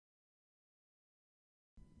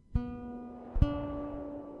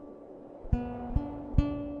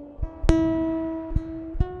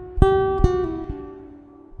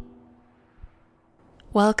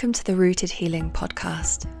Welcome to the Rooted Healing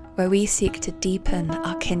podcast, where we seek to deepen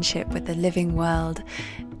our kinship with the living world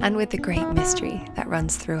and with the great mystery that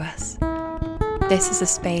runs through us. This is a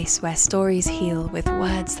space where stories heal with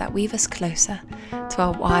words that weave us closer to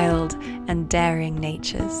our wild and daring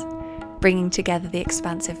natures, bringing together the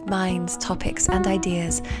expansive minds, topics, and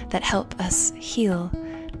ideas that help us heal,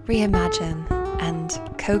 reimagine, and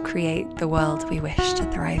co-create the world we wish to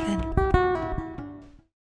thrive in.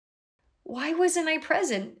 Why wasn't I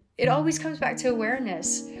present? It always comes back to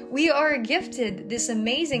awareness. We are gifted this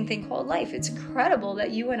amazing thing called life. It's incredible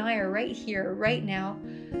that you and I are right here, right now,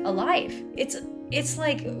 alive. It's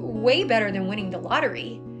like way better than winning the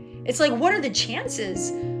lottery. It's like, what are the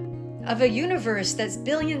chances of a universe that's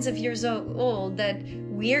billions of years old that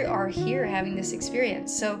we are here having this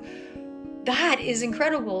experience? So that is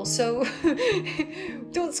incredible. So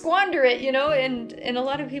don't squander it, and a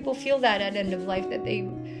lot of people feel that at end of life, that they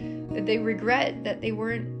regret that they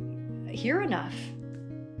weren't here enough.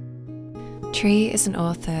 Tree is an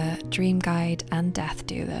author, dream guide, and death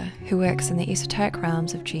doula who works in the esoteric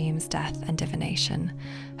realms of dreams, death, and divination.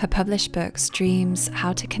 Her published books, Dreams,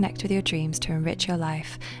 How to Connect with Your Dreams to Enrich Your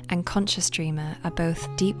Life, and Conscious Dreamer are both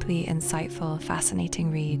deeply insightful, fascinating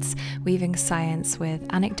reads, weaving science with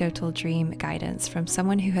anecdotal dream guidance from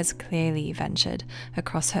someone who has clearly ventured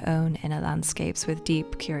across her own inner landscapes with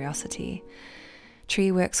deep curiosity.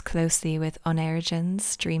 Tree works closely with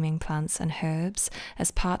oneirogens, dreaming plants and herbs, as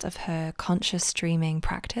part of her conscious dreaming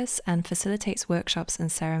practice, and facilitates workshops and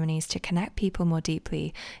ceremonies to connect people more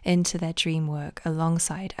deeply into their dream work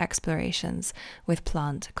alongside explorations with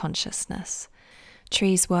plant consciousness.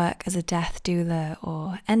 Tree's work as a death doula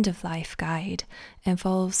or end-of-life guide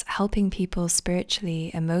involves helping people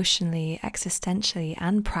spiritually, emotionally, existentially,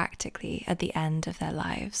 and practically at the end of their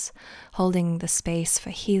lives, holding the space for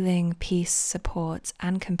healing, peace, support,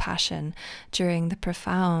 and compassion during the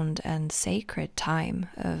profound and sacred time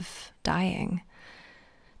of dying.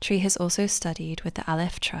 Tree has also studied with the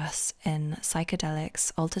Aleph Trust in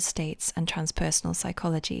psychedelics, altered states, and transpersonal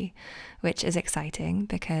psychology, which is exciting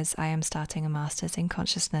because I am starting a master's in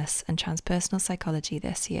consciousness and transpersonal psychology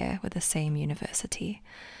this year with the same university.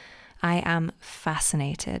 I am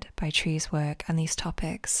fascinated by Tree's work and these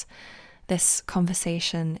topics. This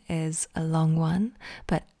conversation is a long one,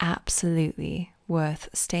 but absolutely worth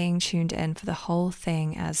staying tuned in for the whole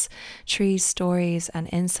thing, as Tree's stories and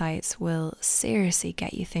insights will seriously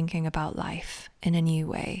get you thinking about life in a new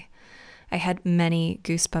way. I had many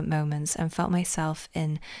goosebump moments and felt myself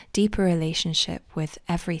in deeper relationship with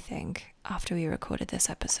everything after we recorded this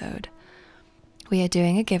episode. We are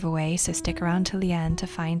doing a giveaway, so stick around till the end to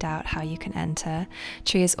find out how you can enter.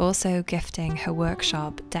 Tree is also gifting her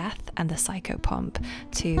workshop, Death and the Psychopomp,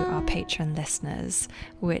 to our Patreon listeners,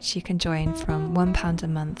 which you can join from £1 a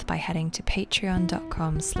month by heading to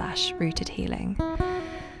patreon.com/rootedhealing.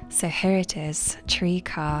 So here it is, Tree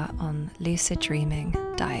Carr on lucid dreaming,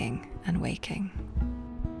 dying, and waking.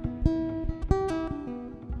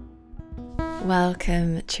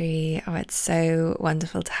 Welcome, Tree. Oh, it's so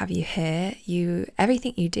wonderful to have you here.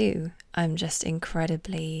 Everything you do, I'm just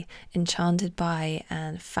incredibly enchanted by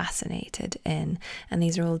and fascinated in. And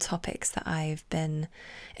these are all topics that I've been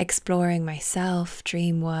exploring myself,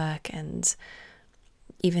 dream work, and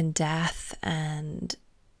even death and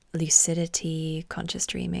lucidity, conscious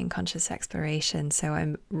dreaming, conscious exploration. So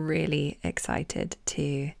I'm really excited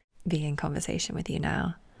to be in conversation with you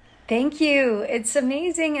now. Thank you. It's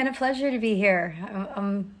amazing and a pleasure to be here.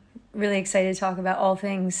 I'm really excited to talk about all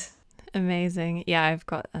things. Amazing. Yeah, I've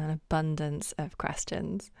got an abundance of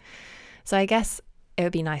questions. So I guess it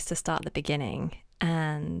would be nice to start at the beginning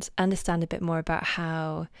and understand a bit more about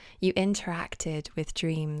how you interacted with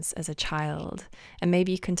dreams as a child. And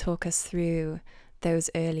maybe you can talk us through those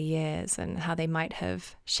early years and how they might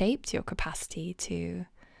have shaped your capacity to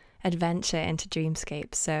adventure into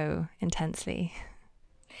dreamscapes so intensely.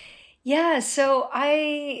 Yeah, so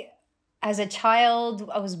as a child,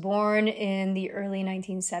 I was born in the early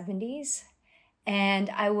 1970s, and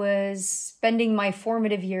I was spending my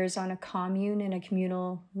formative years on a commune in a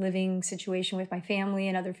communal living situation with my family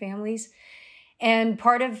and other families. And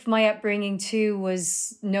part of my upbringing, too,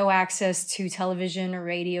 was no access to television or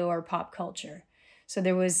radio or pop culture. So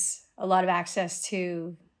there was a lot of access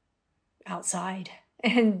to outside,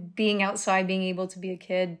 and being outside, being able to be a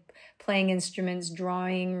kid, playing instruments,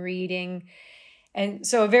 drawing, reading. And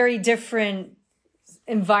so a very different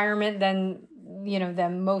environment than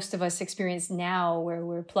most of us experience now, where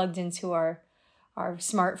we're plugged into our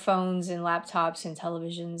smartphones and laptops and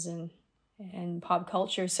televisions and pop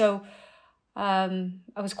culture. So I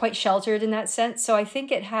was quite sheltered in that sense. So I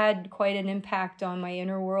think it had quite an impact on my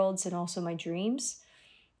inner worlds and also my dreams.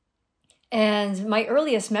 And my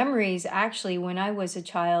earliest memories, actually, when I was a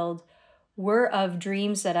child, were of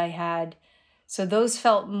dreams that I had. So those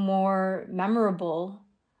felt more memorable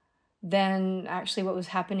than actually what was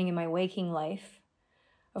happening in my waking life.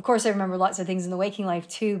 Of course, I remember lots of things in the waking life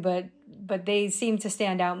too, but they seem to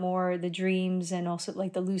stand out more, the dreams, and also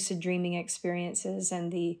like the lucid dreaming experiences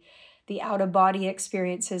and the out-of-body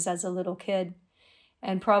experiences as a little kid.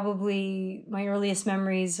 And probably my earliest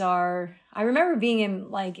memories are, I remember being in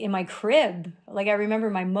my crib. Like I remember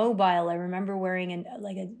my mobile. I remember wearing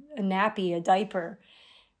a nappy, a diaper.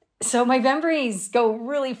 So my memories go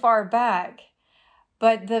really far back.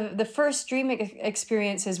 But the first dream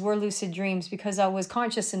experiences were lucid dreams because I was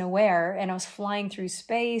conscious and aware, and I was flying through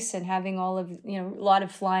space and having a lot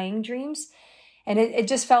of flying dreams. And it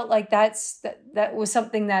just felt like that was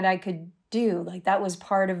something that I could do. Like that's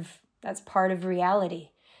part of reality,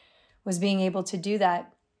 was being able to do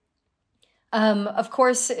that. Of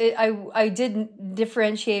course, I did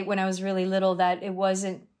differentiate when I was really little that it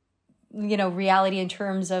wasn't, reality in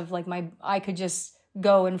terms of like I could just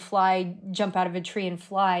go and fly, jump out of a tree and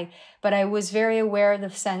fly. But I was very aware of the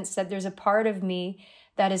sense that there's a part of me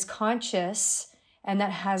that is conscious and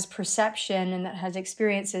that has perception and that has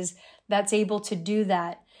experiences that's able to do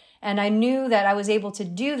that. And I knew that I was able to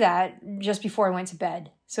do that just before I went to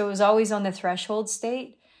bed. So it was always on the threshold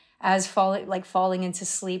state as falling into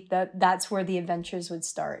sleep, that's where the adventures would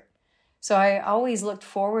start. So I always looked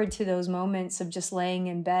forward to those moments of just laying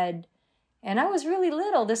in bed. And I was really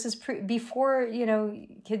little. This is before,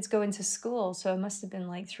 kids go into school. So I must have been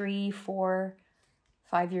like 3, 4,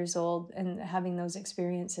 5 years old and having those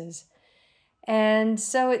experiences. And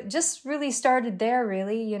so it just really started there,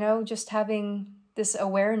 really, just having this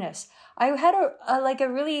awareness. I had a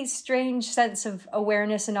really strange sense of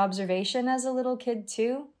awareness and observation as a little kid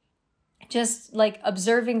too. Just like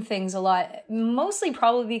observing things a lot, mostly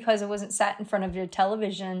probably because I wasn't sat in front of your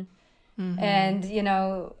television. Mm-hmm.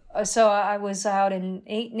 And, so I was out in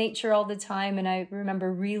nature all the time. And I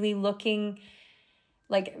remember really looking,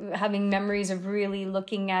 like having memories of really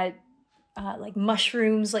looking at like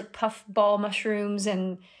mushrooms, like puffball mushrooms,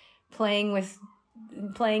 and playing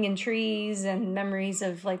in trees, and memories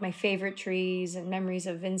of like my favorite trees, and memories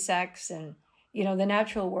of insects and, the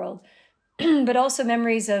natural world. But also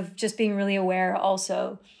memories of just being really aware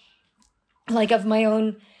also, like of my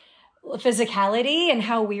own physicality and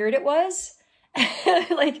how weird it was.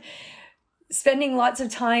 Like spending lots of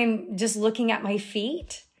time just looking at my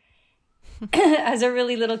feet as a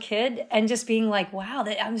really little kid and just being like, wow,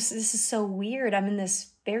 this is so weird. I'm in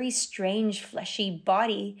this very strange fleshy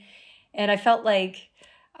body. And I felt like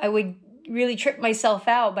I would really trip myself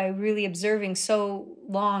out by really observing so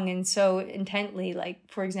long and so intently, like,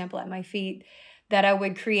 for example, at my feet, that I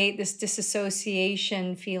would create this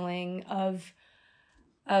disassociation feeling of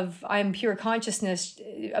I'm pure consciousness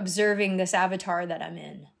observing this avatar that I'm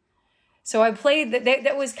in. So I played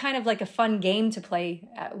that was kind of like a fun game to play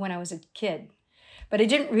when I was a kid. But I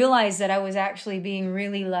didn't realize that I was actually being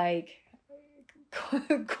really like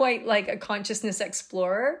quite like a consciousness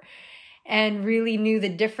explorer, and really knew the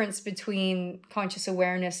difference between conscious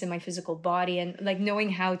awareness in my physical body and like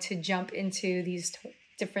knowing how to jump into these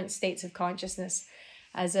different states of consciousness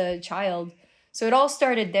as a child. So it all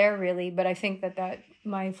started there really, but I think that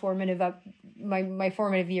my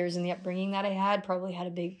formative years and the upbringing that I had probably had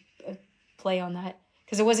a big play on that,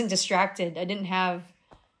 because I wasn't distracted. I didn't have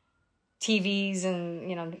TVs,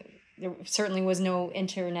 and there certainly was no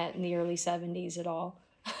internet in the early 70s at all.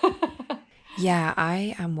 Yeah,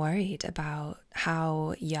 I am worried about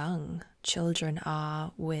how young children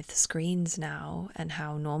are with screens now and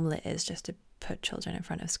how normal it is just to put children in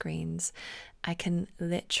front of screens. I can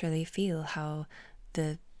literally feel how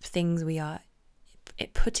the things we are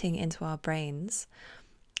putting into our brains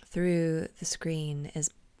through the screen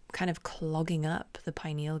is kind of clogging up the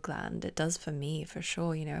pineal gland. It does for me, for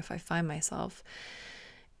sure. If I find myself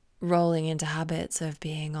rolling into habits of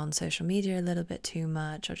being on social media a little bit too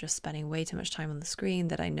much, or just spending way too much time on the screen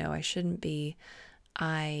that I know I shouldn't be,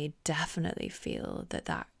 I definitely feel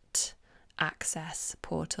that access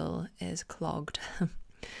portal is clogged.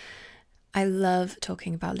 I love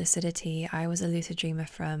talking about lucidity. I was a lucid dreamer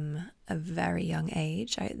from a very young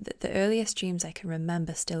age. The earliest dreams I can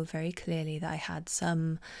remember still very clearly that I had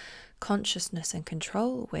some consciousness and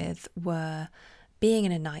control with were being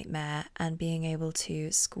in a nightmare and being able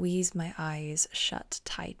to squeeze my eyes shut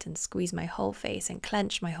tight and squeeze my whole face and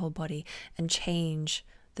clench my whole body and change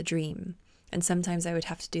the dream. And sometimes I would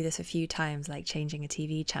have to do this a few times, like changing a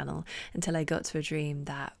TV channel, until I got to a dream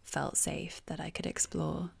that felt safe, that I could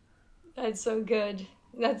explore. That's so good.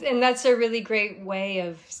 That's a really great way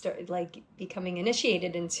of becoming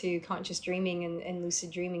initiated into conscious dreaming and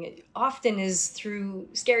lucid dreaming. It often is through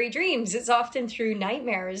scary dreams. It's often through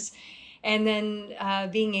nightmares, and then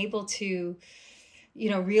being able to,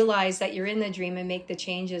 realize that you're in the dream and make the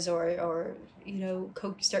changes, or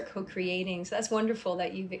start co-creating. So that's wonderful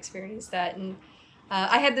that you've experienced that. And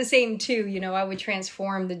I had the same too. I would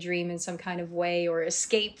transform the dream in some kind of way, or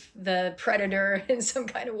escape the predator in some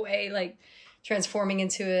kind of way, like transforming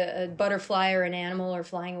into a butterfly or an animal, or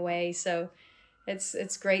flying away. So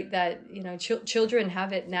it's great that children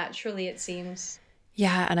have it naturally, it seems.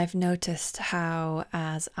 Yeah, and I've noticed how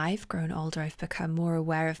as I've grown older, I've become more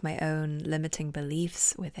aware of my own limiting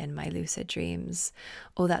beliefs within my lucid dreams,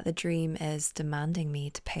 or that the dream is demanding me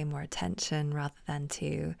to pay more attention rather than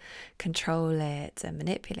to control it and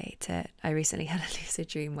manipulate it. I recently had a lucid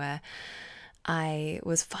dream where I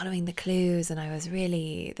was following the clues, and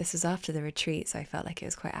this was after the retreat, so I felt like it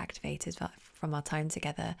was quite activated from our time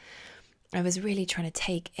together. I was really trying to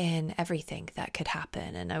take in everything that could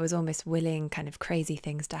happen, and I was almost willing kind of crazy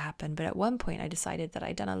things to happen. But at one point I decided that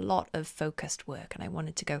I'd done a lot of focused work and I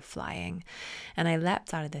wanted to go flying. And I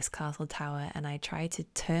leapt out of this castle tower and I tried to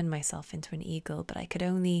turn myself into an eagle, but I could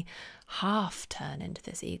only half turn into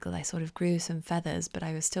this eagle. I sort of grew some feathers, but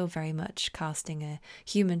I was still very much casting a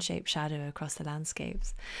human-shaped shadow across the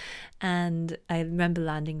landscapes. And I remember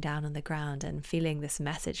landing down on the ground and feeling this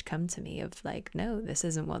message come to me of like, no, this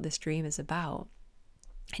isn't what this dream is about.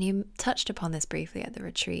 And you touched upon this briefly at the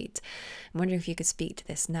retreat. I'm wondering if you could speak to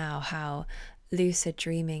this now, how lucid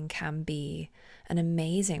dreaming can be an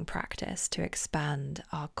amazing practice to expand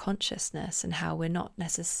our consciousness, and how we're not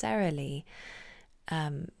necessarily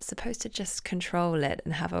supposed to just control it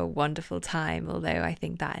and have a wonderful time, although I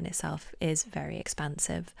think that in itself is very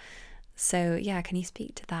expansive. So yeah, can you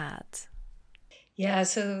speak to that? Yeah,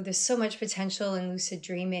 so there's so much potential in lucid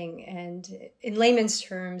dreaming. And in layman's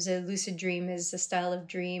terms, a lucid dream is a style of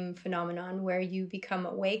dream phenomenon where you become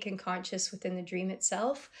awake and conscious within the dream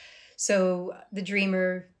itself. So the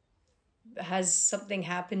dreamer has something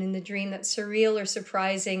happen in the dream that's surreal or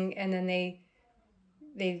surprising, and then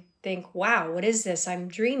they think, wow, what is this? I'm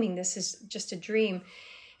dreaming. This is just a dream.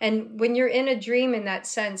 And when you're in a dream in that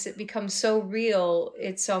sense, it becomes so real.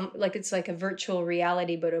 It's like a virtual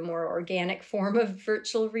reality, but a more organic form of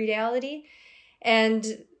virtual reality. And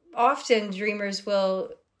often dreamers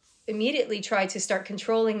will immediately try to start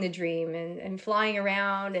controlling the dream and flying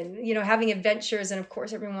around and, having adventures. And of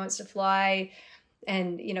course, everyone wants to fly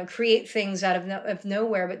and, create things out of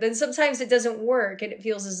nowhere. But then sometimes it doesn't work, and it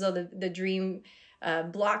feels as though the dream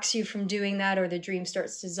blocks you from doing that, or the dream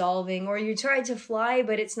starts dissolving, or you try to fly,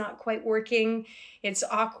 but it's not quite working. It's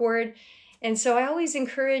awkward. And so I always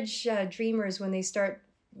encourage dreamers, when they start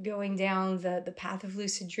going down the path of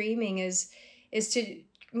lucid dreaming, is to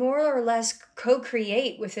more or less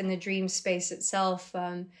co-create within the dream space itself.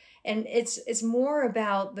 And it's more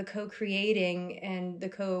about the co-creating and the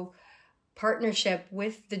co-partnership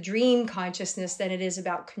with the dream consciousness than it is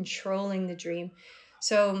about controlling the dream.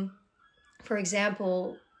 So for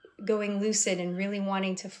example, going lucid and really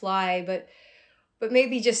wanting to fly, but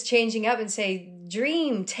maybe just changing up and say,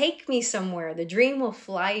 dream, take me somewhere. The dream will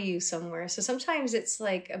fly you somewhere. So sometimes it's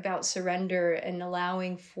like about surrender and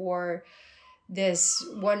allowing for this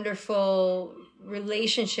wonderful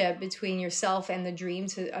relationship between yourself and the dream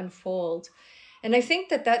to unfold. And I think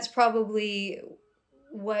that that's probably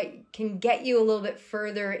what can get you a little bit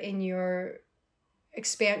further in your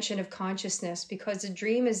expansion of consciousness, because the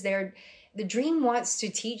dream is there. The dream wants to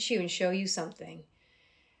teach you and show you something.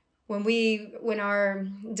 When our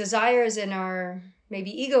desires and our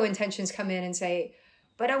maybe ego intentions come in and say,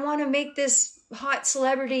 but I want to make this hot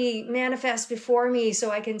celebrity manifest before me so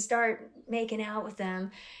I can start making out with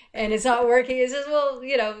them, and it's not working. It says, well,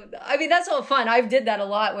 that's all fun. I did that a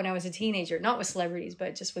lot when I was a teenager, not with celebrities,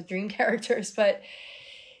 but just with dream characters. But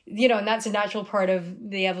and that's a natural part of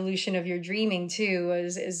the evolution of your dreaming too,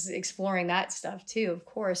 is exploring that stuff too, of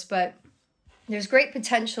course. But there's great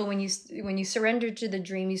potential when you surrender to the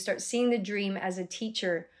dream. You start seeing the dream as a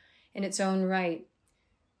teacher in its own right.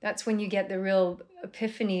 That's when you get the real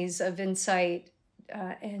epiphanies of insight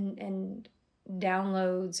and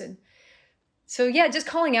downloads. And so, yeah, just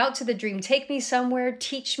calling out to the dream, take me somewhere,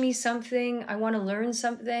 teach me something. I want to learn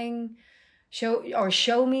something,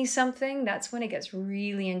 show me something. That's when it gets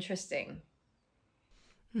really interesting.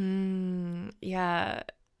 Yeah.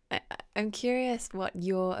 I'm curious what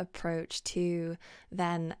your approach to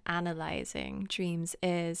then analyzing dreams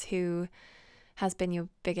is. Who has been your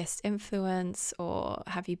biggest influence, or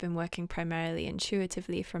have you been working primarily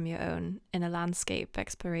intuitively from your own inner landscape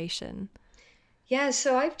exploration? Yeah,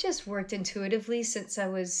 so I've just worked intuitively since I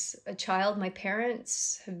was a child. My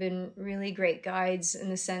parents have been really great guides in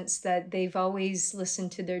the sense that they've always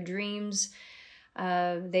listened to their dreams.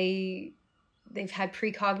 They've had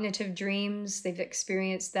precognitive dreams. They've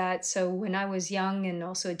experienced that. So when I was young and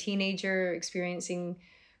also a teenager, experiencing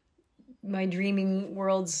my dreaming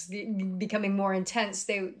worlds becoming more intense,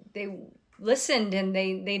 they listened, and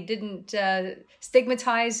they didn't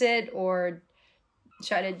stigmatize it or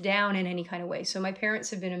shut it down in any kind of way. So my parents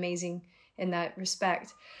have been amazing in that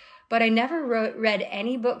respect. But I never read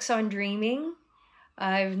any books on dreaming.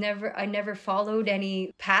 I never followed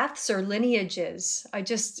any paths or lineages. I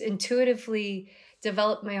just intuitively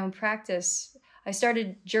developed my own practice. I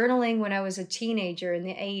started journaling when I was a teenager in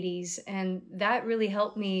the 80s, and that really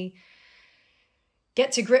helped me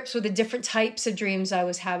get to grips with the different types of dreams I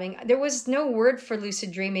was having. There was no word for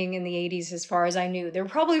lucid dreaming in the 80s as far as I knew. There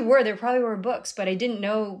probably were books, but I didn't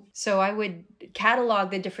know. So I would catalog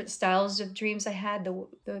the different styles of dreams I had.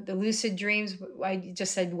 The lucid dreams, I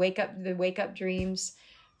just said wake up dreams,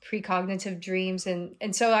 precognitive dreams.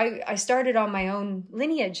 And so I started on my own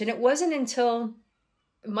lineage. And it wasn't until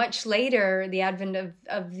much later, the advent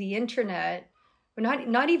of the internet, but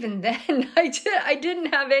not even then, I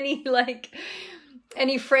didn't have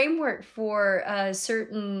any framework for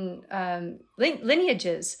certain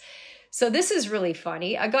lineages. So this is really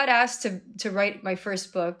funny. I got asked to write my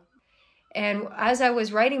first book. And as I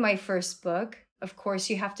was writing my first book, of course,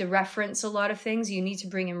 you have to reference a lot of things. You need to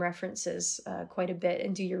bring in references quite a bit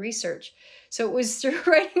and do your research. So it was through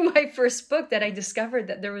writing my first book that I discovered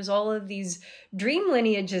that there was all of these dream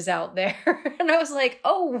lineages out there. And I was like,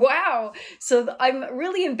 oh, wow. So I'm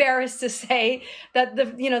really embarrassed to say that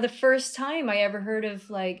the first time I ever heard of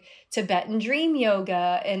like Tibetan dream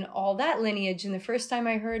yoga and all that lineage, and the first time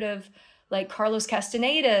I heard of like Carlos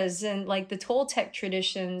Castaneda's and like the Toltec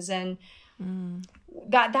traditions, and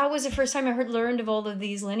that was the first time I learned of all of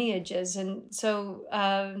these lineages. And so,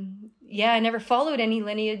 I never followed any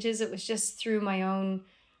lineages. It was just through my own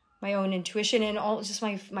intuition and all just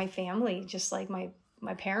my family, just like my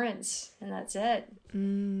parents, and that's it.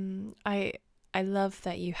 I love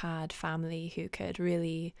that you had family who could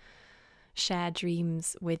really share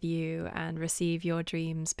dreams with you and receive your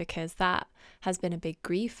dreams, because that has been a big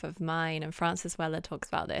grief of mine. And Francis Weller talks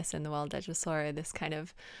about this in The World Edge of Sorrow, this kind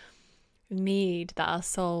of need that our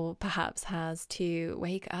soul perhaps has to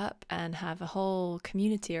wake up and have a whole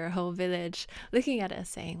community or a whole village looking at us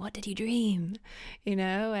saying, what did you dream?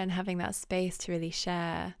 And having that space to really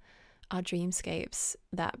share our dreamscapes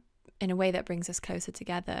that in a way that brings us closer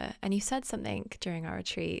together. And you said something during our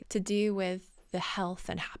retreat to do with the health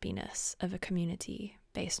and happiness of a community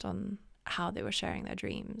based on how they were sharing their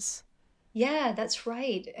dreams. Yeah, that's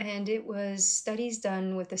right. And it was studies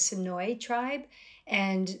done with the Sonoy tribe,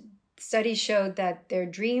 and studies showed that their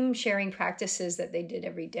dream sharing practices that they did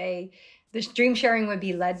every day, the dream sharing would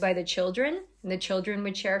be led by the children, and the children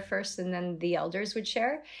would share first and then the elders would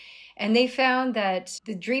share. And they found that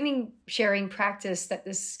the dreaming sharing practice that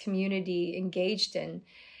this community engaged in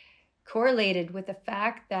correlated with the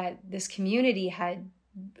fact that this community had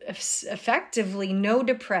effectively no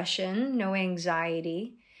depression, no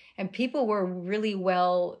anxiety, and people were really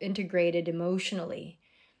well integrated emotionally.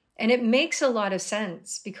 And it makes a lot of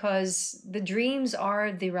sense because the dreams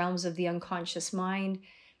are the realms of the unconscious mind,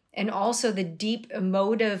 and also the deep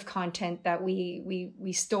emotive content that we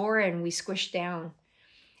store and we squish down.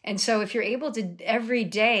 And so if you're able to every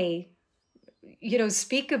day,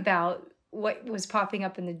 speak about what was popping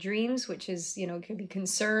up in the dreams, which is, it could be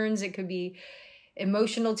concerns, it could be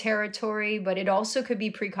emotional territory, but it also could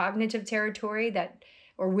be precognitive territory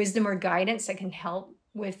or wisdom or guidance that can help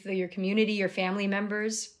with your community, your family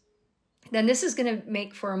members, then this is going to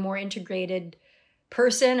make for a more integrated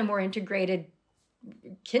person, a more integrated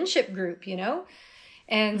kinship group,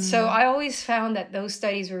 And so I always found that those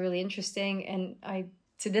studies were really interesting. And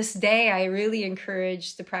to this day, I really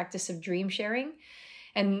encourage the practice of dream sharing.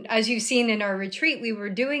 And as you've seen in our retreat, we were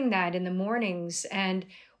doing that in the mornings. And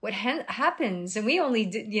what happens, and we only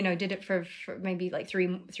did it for maybe like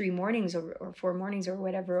three mornings or 4 mornings or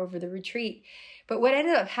whatever over the retreat. But what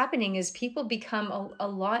ended up happening is people become a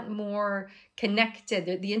lot more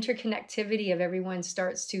connected. The interconnectivity of everyone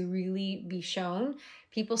starts to really be shown.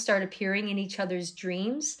 People start appearing in each other's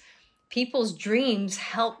dreams. People's dreams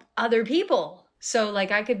help other people. So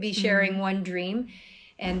like I could be sharing one dream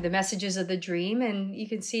and the messages of the dream, and you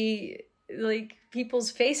can see like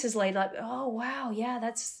people's faces light up. Oh, wow. Yeah,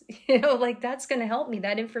 that's, that's going to help me.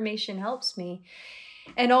 That information helps me.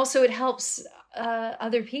 And also it helps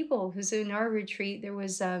other people, because in our retreat, there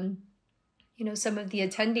was, some of the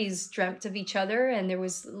attendees dreamt of each other, and there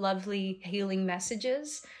was lovely healing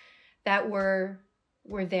messages that were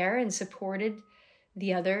there and supported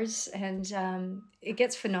the others. And it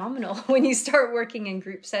gets phenomenal when you start working in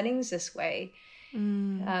group settings this way.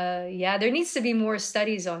 Yeah, there needs to be more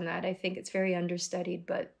studies on that. I think it's very understudied,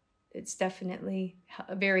 but it's definitely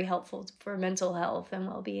very helpful for mental health and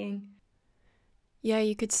well-being. Yeah,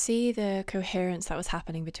 you could see the coherence that was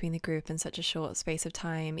happening between the group in such a short space of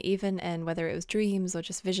time, even in whether it was dreams or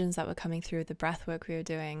just visions that were coming through the breath work we were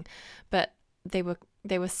doing. But they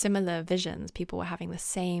were similar visions. People were having the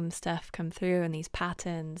same stuff come through and these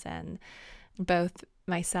patterns, and both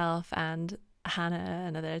myself and Hannah,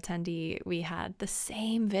 another attendee, we had the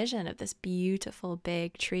same vision of this beautiful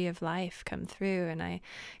big tree of life come through. And I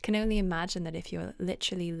can only imagine that if you're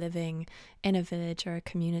literally living in a village or a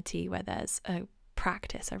community where there's a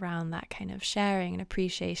practice around that kind of sharing and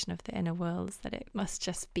appreciation of the inner worlds, that it must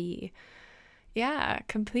just be, yeah,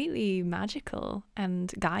 completely magical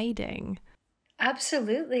and guiding.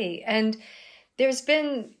 Absolutely. And there's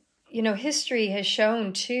been, history has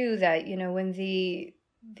shown too that, when the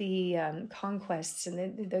conquests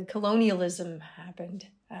and the colonialism happened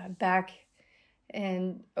back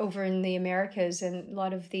and over in the Americas, and a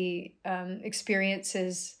lot of the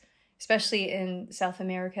experiences, especially in South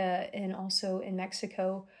America and also in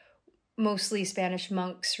Mexico, mostly Spanish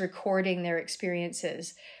monks recording their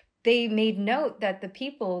experiences. They made note that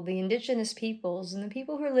the indigenous peoples and the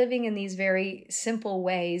people who are living in these very simple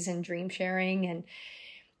ways in dream sharing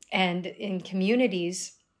and in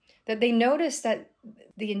communities, that they noticed that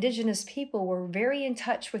the indigenous people were very in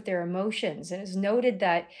touch with their emotions. And it's noted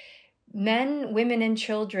that men, women, and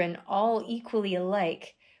children, all equally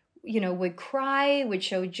alike, would cry, would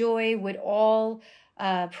show joy, would all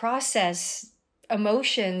process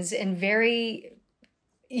emotions in very,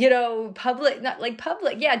 public, not like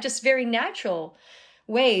public, yeah, just very natural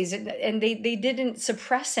ways. And they didn't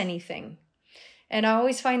suppress anything. And I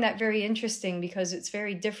always find that very interesting because it's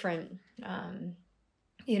very different.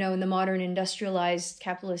 In the modern industrialized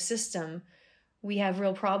capitalist system, we have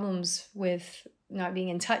real problems with not being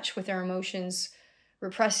in touch with our emotions,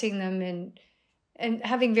 repressing them, and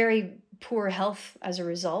having very poor health as a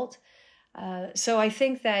result. So I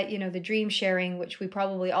think that, the dream sharing, which we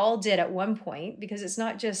probably all did at one point, because it's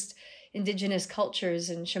not just indigenous cultures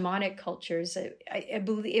and shamanic cultures. I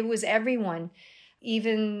believe it was everyone,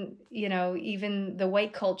 even the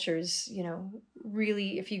white cultures,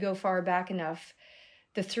 really, if you go far back enough,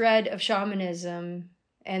 the thread of shamanism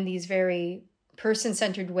and these very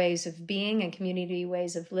person-centered ways of being and community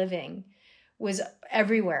ways of living was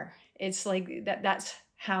everywhere. It's like that's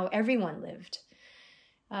how everyone lived.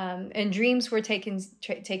 And dreams were taken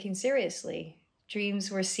seriously.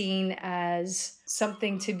 Dreams were seen as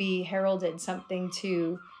something to be heralded, something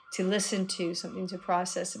to listen to, something to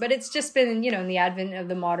process. But it's just been, in the advent of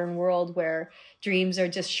the modern world where dreams are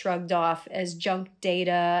just shrugged off as junk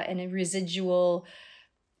data and residual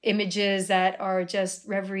images that are just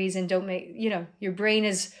reveries and don't make, your brain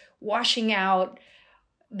is washing out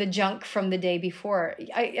the junk from the day before.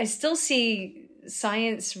 I still see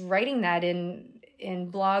science writing that in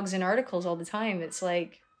blogs and articles all the time. It's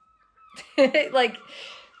like,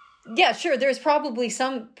 yeah, sure, there's probably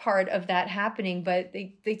some part of that happening, but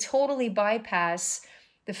they totally bypass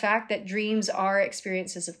the fact that dreams are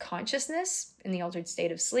experiences of consciousness in the altered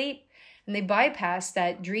state of sleep. And they bypass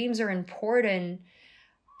that dreams are important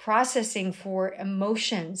processing for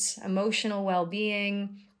emotions, emotional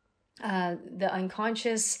well-being, the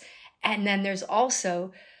unconscious. And then there's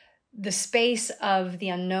also the space of the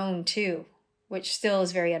unknown too, which still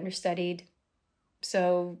is very understudied.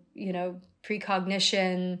 So,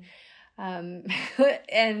 precognition,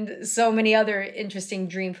 and so many other interesting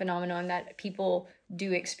dream phenomenon that people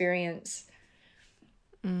do experience.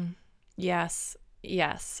 Yes.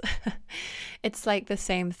 It's like the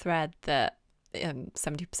same thread that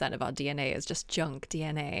 70% of our DNA is just junk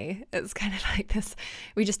DNA. It's kind of like this,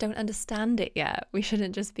 we just don't understand it yet. We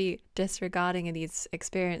shouldn't just be disregarding these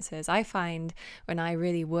experiences. I find when I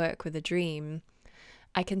really work with a dream,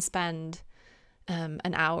 I can spend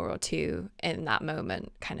an hour or two in that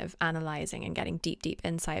moment kind of analyzing and getting deep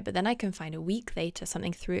insight, but then I can find a week later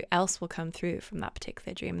something else will come through from that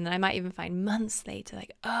particular dream, and then I might even find months later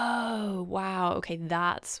like, oh wow, okay,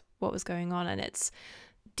 that's what was going on. And it's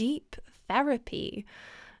deep therapy.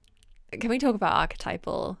 Can we talk about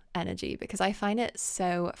archetypal energy? Because I find it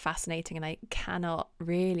so fascinating and I cannot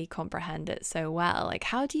really comprehend it so well. Like,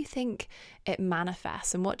 how do you think it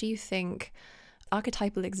manifests, and what do you think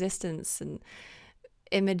archetypal existence and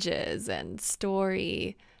images and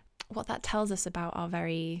story, what that tells us about our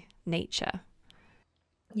very nature?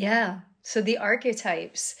 Yeah, So the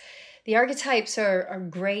archetypes are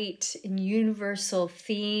great in universal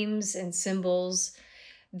themes and symbols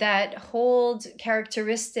that hold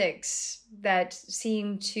characteristics that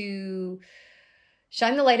seem to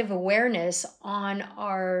shine the light of awareness on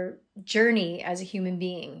our journey as a human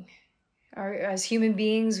being. As human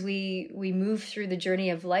beings, we move through the journey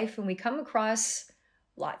of life and we come across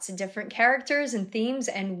lots of different characters and themes,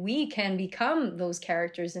 and we can become those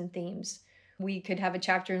characters and themes. We could have a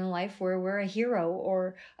chapter in life where we're a hero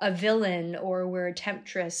or a villain, or we're a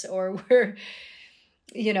temptress, or we're,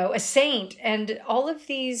 a saint. And all of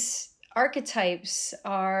these archetypes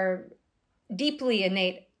are deeply,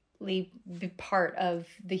 innately part of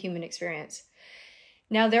the human experience.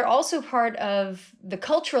 Now, they're also part of the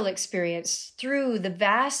cultural experience through the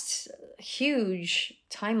vast, huge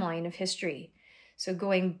timeline of history. So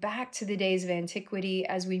going back to the days of antiquity,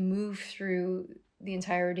 as we move through the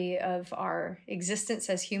entirety of our existence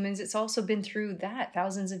as humans, it's also been through that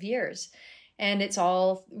thousands of years. And it's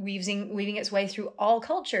all weaving its way through all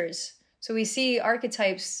cultures. So we see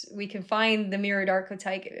archetypes, we can find the mirrored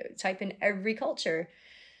archetype in every culture.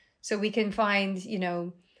 So we can find,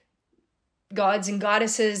 gods and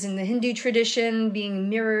goddesses in the Hindu tradition being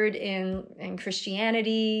mirrored in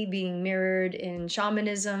Christianity, being mirrored in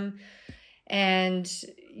shamanism. And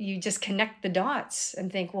you just connect the dots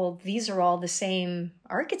and think, well, these are all the same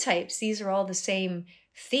archetypes. These are all the same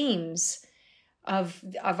themes of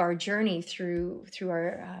our journey through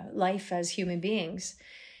our life as human beings.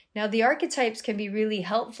 Now, the archetypes can be really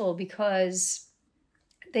helpful because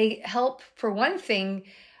they help, for one thing,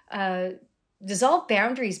 dissolve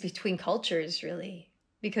boundaries between cultures, really.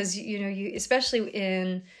 Because, you especially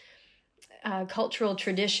in cultural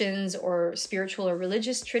traditions or spiritual or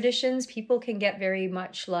religious traditions, people can get very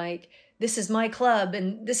much like, this is my club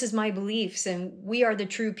and this is my beliefs and we are the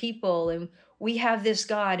true people and we have this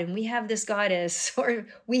God and we have this goddess or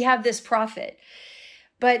we have this prophet.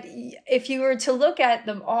 But if you were to look at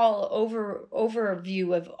them all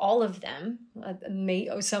overview of all of them,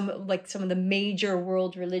 some of the major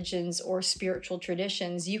world religions or spiritual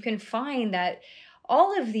traditions, you can find that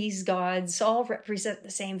all of these gods all represent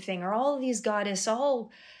the same thing, or all of these goddesses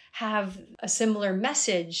all have a similar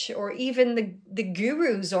message, or even the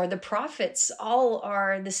gurus or the prophets all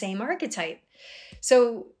are the same archetype.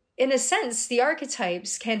 So in a sense, the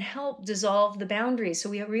archetypes can help dissolve the boundaries. So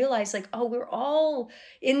we realize we're all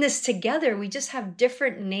in this together. We just have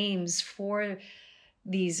different names for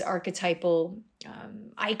these archetypal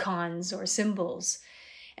icons or symbols.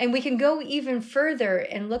 And we can go even further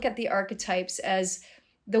and look at the archetypes as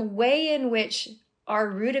the way in which our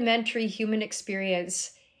rudimentary human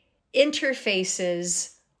experience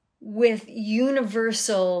interfaces with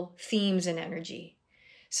universal themes and energy.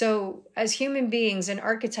 So as human beings, an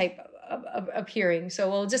archetype appearing. So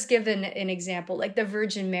we'll just give an example, like the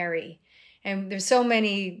Virgin Mary. And there's so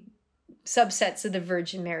many subsets of the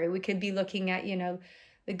Virgin Mary. We could be looking at,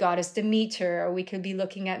 the goddess Demeter, or we could be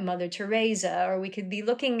looking at Mother Teresa, or we could be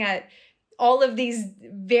looking at all of these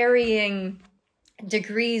varying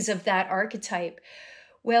degrees of that archetype.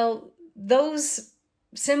 Well, those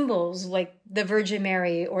symbols like the Virgin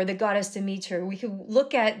Mary or the goddess Demeter, we could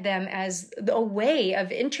look at them as a way of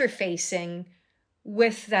interfacing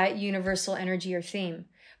with that universal energy or theme.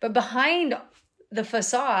 But behind the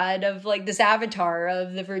facade of this avatar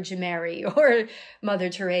of the Virgin Mary or Mother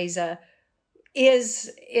Teresa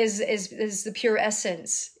is the pure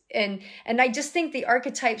essence. And I just think the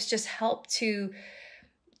archetypes just help to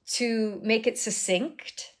make it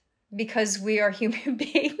succinct, because we are human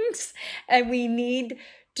beings and we need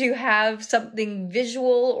to have something visual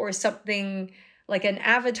or something like an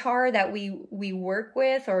avatar that we work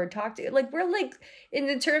with or talk to. We're in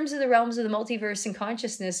the terms of the realms of the multiverse and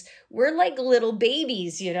consciousness, we're like little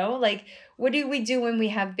babies, what do we do when we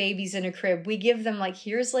have babies in a crib? We give them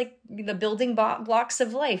here's the building blocks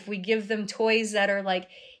of life. We give them toys that are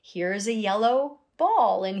here's a yellow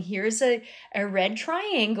ball and here's a red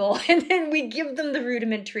triangle. And then we give them the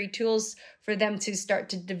rudimentary tools for them to start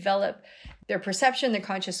to develop their perception, their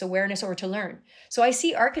conscious awareness, or to learn. So I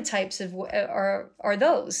see archetypes are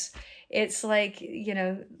those. It's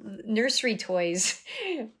nursery toys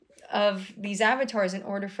of these avatars in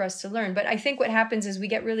order for us to learn. But I think what happens is we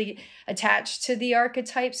get really attached to the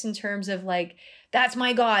archetypes in terms of that's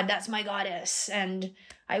my god, that's my goddess, and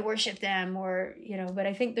I worship them, or, but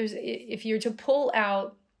I think if you're to pull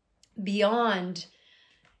out beyond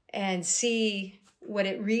and see what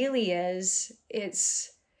it really is,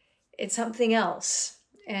 it's something else,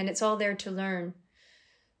 and it's all there to learn.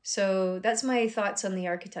 So that's my thoughts on the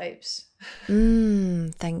archetypes.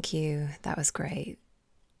 Thank you. That was great.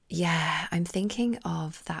 yeah, I'm thinking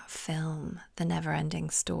of that film, The Never-Ending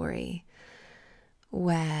Story,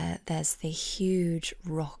 where there's the huge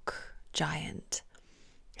rock giant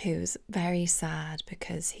who's very sad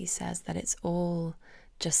because he says that it's all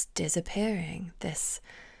just disappearing, this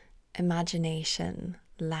imagination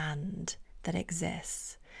land that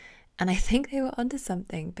exists. And I think they were onto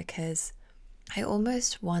something, because I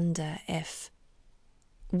almost wonder if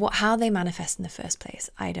how they manifest in the first place.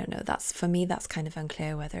 I don't know. That's, for me, that's kind of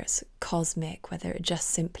unclear, whether it's cosmic, whether it just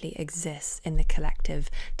simply exists in the collective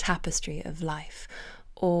tapestry of life,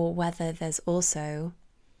 or whether there's also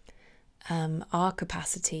our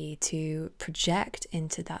capacity to project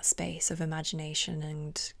into that space of imagination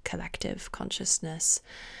and collective consciousness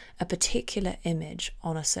a particular image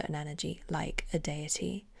on a certain energy, like a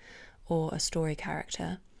deity or a story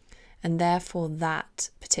character. And therefore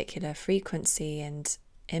that particular frequency and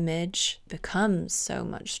image becomes so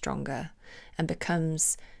much stronger and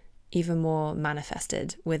becomes even more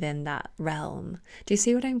manifested within that realm. Do you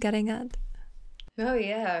see what I'm getting at? Oh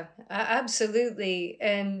yeah, absolutely.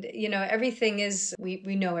 And everything is, we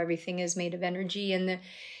know everything is made of energy,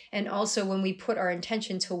 and also when we put our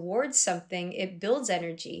intention towards something, it builds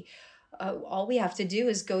energy. All we have to do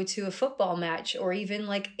is go to a football match, or even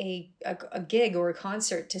like a gig or a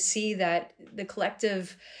concert, to see that the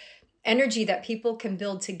collective energy that people can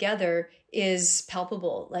build together is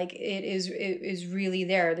palpable. Like it is really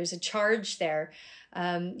there. There's a charge there.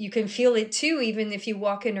 You can feel it too, even if you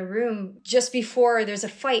walk in a room just before there's a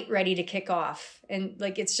fight ready to kick off, and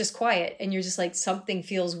like it's just quiet, and you're just like, something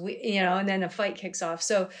feels, and then a fight kicks off.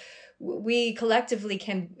 So we collectively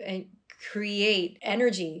can create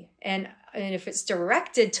energy, and if it's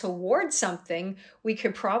directed towards something, we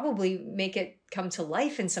could probably make it come to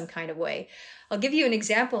life in some kind of way. I'll give you an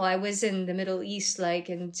example. I was in the Middle East like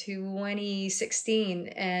in 2016,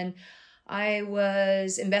 and I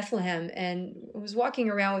was in Bethlehem, and I was walking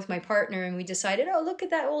around with my partner, and we decided, oh, look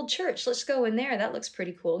at that old church. Let's go in there. That looks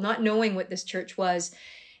pretty cool. Not knowing what this church was.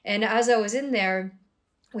 And as I was in there,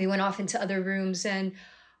 we went off into other rooms, and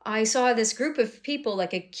I saw this group of people,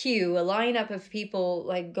 like a queue, a lineup of people,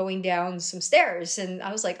 like going down some stairs. And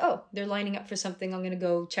I was like, oh, they're lining up for something. I'm going to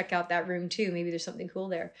go check out that room too. Maybe there's something cool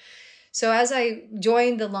there. So as I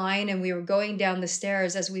joined the line and we were going down the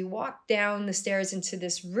stairs, as we walked down the stairs into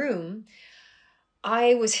this room,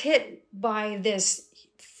 I was hit by this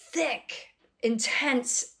thick,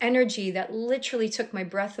 intense energy that literally took my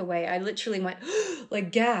breath away. I literally went,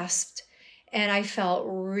 like gasped, and I felt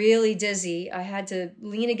really dizzy. I had to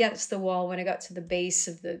lean against the wall when I got to the base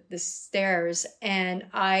of the stairs, and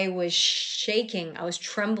I was shaking. I was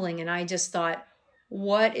trembling, and I just thought,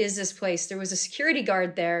 what is this place? There was a security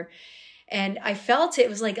guard there, and I felt it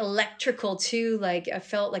was like electrical too. Like I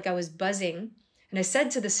felt like I was buzzing. And I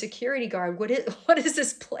said to the security guard, what is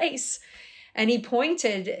this place? And he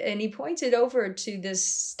pointed over to this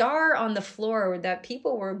star on the floor that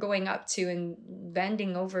people were going up to and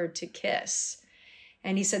bending over to kiss.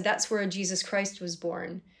 And he said, that's where Jesus Christ was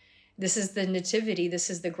born. This is the nativity. This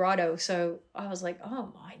is the grotto. So I was like,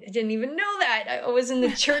 oh my, I didn't even know that. I was in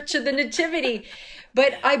the Church of the Nativity.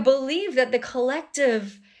 But I believe that the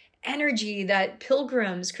collective energy that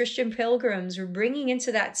Christian pilgrims were bringing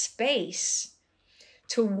into that space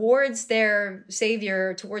towards their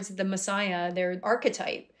savior, towards the Messiah, their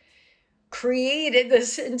archetype, created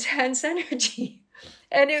this intense energy.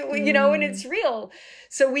 And it, and it's real.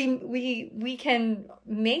 So we can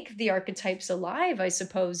make the archetypes alive, I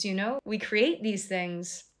suppose, we create these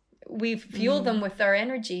things, we fuel them with our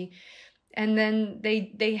energy, and then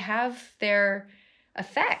they have their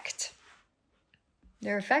effect.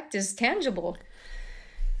 Their effect is tangible.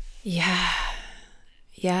 Yeah.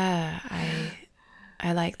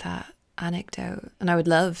 I like that anecdote, and I would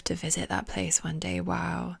love to visit that place one day.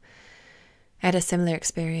 Wow. I had a similar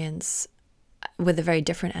experience with a very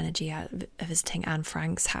different energy at visiting Anne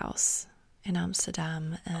Frank's house in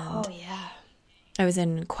Amsterdam. And I was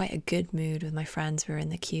in quite a good mood with my friends. We were in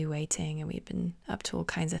the queue waiting, and we'd been up to all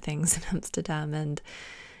kinds of things in Amsterdam, and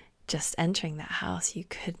just entering that house, you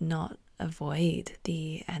could not avoid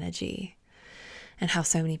the energy. And how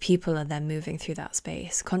so many people are then moving through that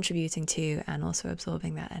space, contributing to and also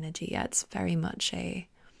absorbing that energy. Yeah, it's very much a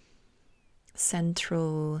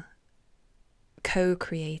central,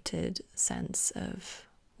 co-created sense of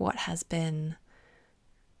what has been,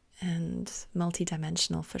 and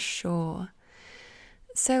multidimensional for sure.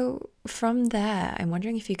 So from there, I'm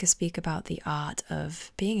wondering if you could speak about the art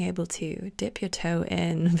of being able to dip your toe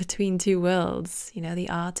in between two worlds, the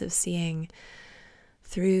art of seeing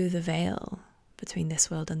through the veil between this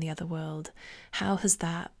world and the other world. How has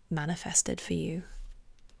that manifested for you?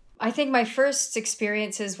 I think my first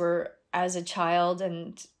experiences were as a child,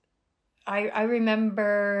 and I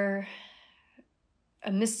remember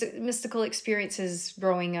mystical experiences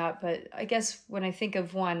growing up. But I guess when I think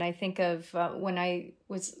of one, I think of when I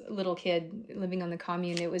was a little kid living on the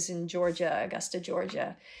commune. It was in Georgia, Augusta,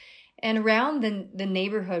 Georgia. And around the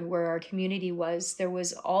neighborhood where our community was, there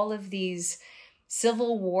was all of these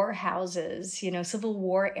Civil War houses, Civil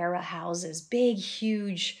War era houses, big,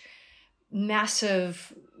 huge,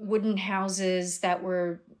 massive wooden houses that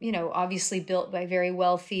were, obviously built by very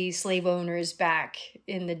wealthy slave owners back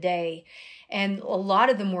in the day. And a lot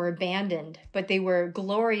of them were abandoned, but they were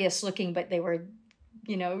glorious looking, but they were,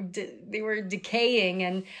 they were decaying.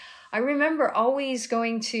 And I remember always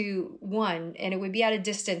going to one, and it would be at a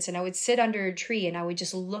distance, and I would sit under a tree and I would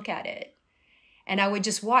just look at it. And I would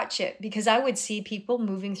just watch it because I would see people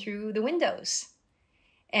moving through the windows.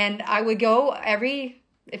 And I would go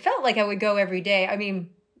it felt like I would go every day. I mean,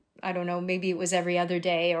 I don't know, maybe it was every other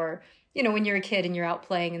day, or, when you're a kid and you're out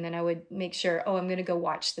playing, and then I would make sure, I'm going to go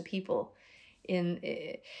watch the people and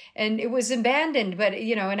it was abandoned, but,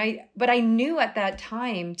 but I knew at that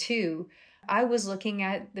time too, I was looking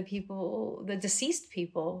at the people, the deceased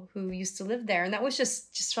people who used to live there. And that was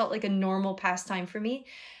just felt like a normal pastime for me.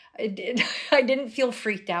 I didn't feel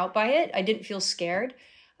freaked out by it. I didn't feel scared.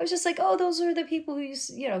 I was just like, oh, those are the people who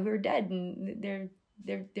who are dead, and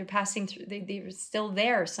they're passing through. They're still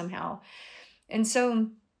there somehow. And so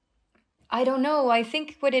I don't know. I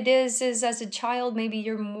think what it is as a child, maybe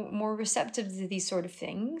you're more receptive to these sort of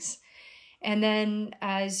things. And then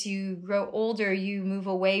as you grow older, you move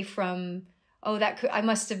away from, that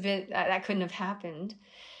couldn't have happened.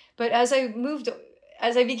 But as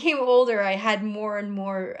I became older, I had more and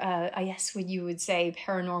more, I guess what you would say,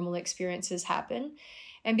 paranormal experiences happen.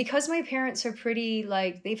 And because my parents are pretty,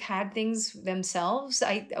 they've had things themselves,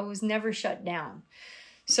 I was never shut down.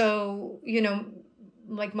 So,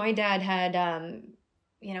 my dad had,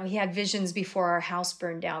 he had visions before our house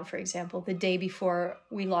burned down, for example, the day before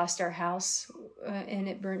we lost our house and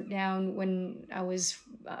it burnt down when I was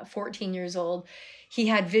 14 years old. He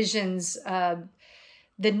had visions the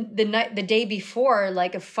day before,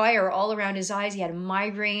 like a fire all around his eyes. He had a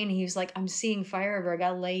migraine. He was like, I'm seeing fire over. I got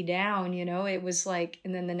to lay down, it was like,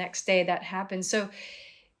 and then the next day that happened. So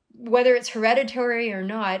whether it's hereditary or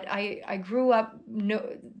not, I grew up,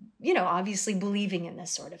 obviously believing in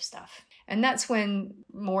this sort of stuff. And that's when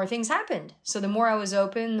more things happened. So the more I was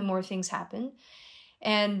open, the more things happened.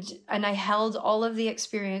 And I held all of the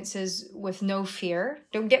experiences with no fear.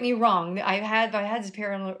 Don't get me wrong. I had these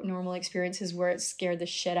paranormal experiences where it scared the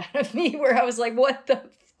shit out of me, where I was like, what the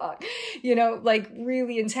fuck?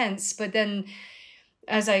 Really intense. But then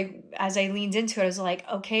as I leaned into it, I was like,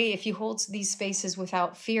 okay, if you hold these spaces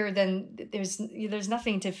without fear, then there's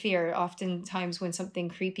nothing to fear. Oftentimes when something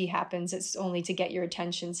creepy happens, it's only to get your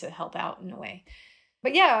attention to help out in a way.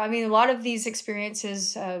 But yeah, I mean, a lot of these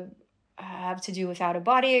experiences have to do with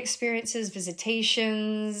out-of-body experiences,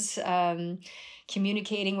 visitations,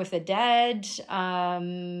 communicating with the dead.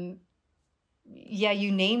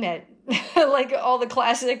 You name it, like all the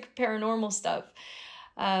classic paranormal stuff.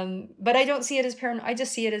 But I don't see it as paranormal. I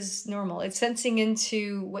just see it as normal. It's sensing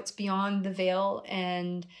into what's beyond the veil,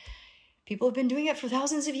 and people have been doing it for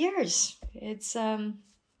thousands of years. It's,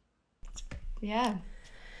 yeah.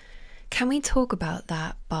 Can we talk about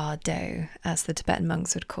that bardo, as the Tibetan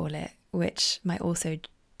monks would call it, which might also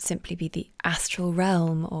simply be the astral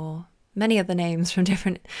realm, or many other names from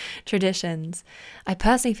different traditions? I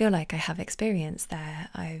personally feel like I have experience there.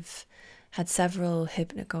 I've had several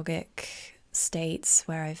hypnagogic states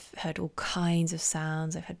where I've heard all kinds of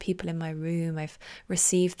sounds. I've had people in my room. I've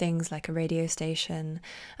received things like a radio station.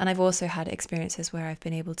 And I've also had experiences where I've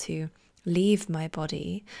been able to leave my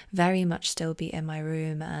body, very much still be in my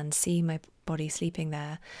room and see my body sleeping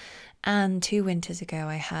there. And 2 winters ago,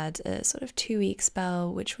 I had a sort of 2-week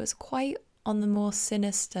spell, which was quite on the more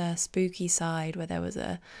sinister, spooky side, where there was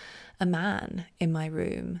a man in my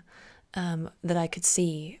room that I could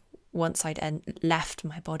see once I'd left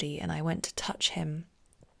my body, and I went to touch him,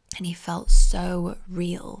 and he felt so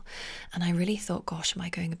real. And I really thought, gosh, am I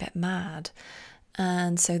going a bit mad?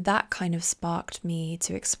 And so that kind of sparked me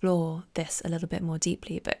to explore this a little bit more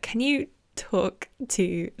deeply. But can you talk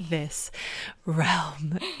to this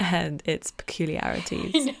realm and its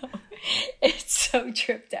peculiarities? I know. It's so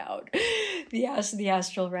tripped out. The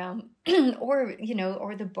astral realm, or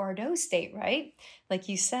the bardo state, right? Like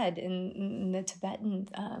you said, in the Tibetan,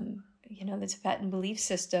 the Tibetan belief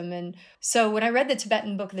system. And so when I read the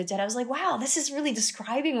Tibetan Book of the Dead, I was like, wow, this is really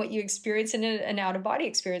describing what you experience in an out-of-body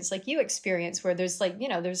experience, like you experience, where there's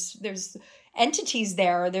there's entities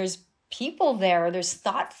there, or there's people there. There's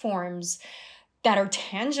thought forms that are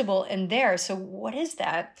tangible in there. So what is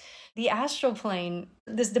that? The astral plane,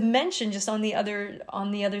 this dimension just on the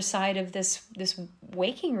other side of this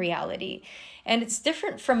waking reality. And it's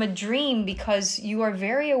different from a dream because you are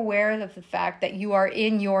very aware of the fact that you are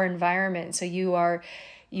in your environment. So you're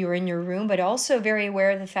in your room, but also very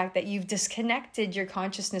aware of the fact that you've disconnected your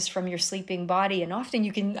consciousness from your sleeping body. And often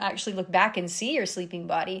you can actually look back and see your sleeping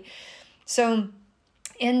body. So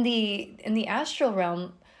in the astral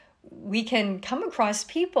realm, we can come across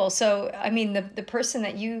people. So, I mean, the person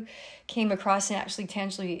that you came across and actually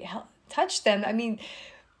tangibly touched them, I mean,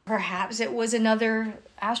 perhaps it was another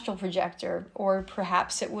astral projector, or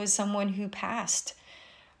perhaps it was someone who passed,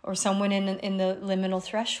 or someone in the liminal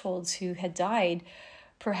thresholds who had died.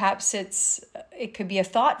 Perhaps it could be a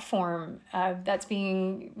thought form that's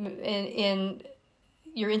being in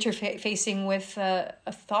you're interfacing with a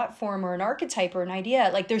thought form or an archetype or an idea.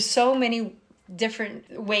 Like, there's so many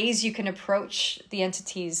different ways you can approach the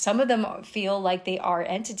entities. Some of them feel like they are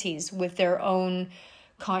entities with their own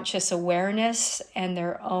conscious awareness and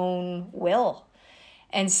their own will.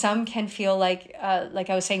 And some can feel like I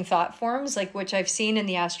was saying, thought forms, like which I've seen in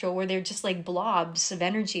the astral, where they're just like blobs of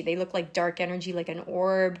energy. They look like dark energy, like an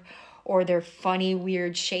orb, or they're funny,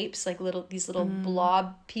 weird shapes, like these little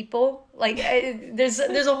blob people. Like there's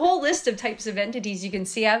a whole list of types of entities you can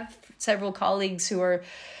see. I have several colleagues who are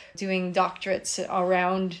doing doctorates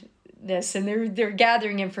around this, and they're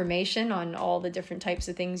gathering information on all the different types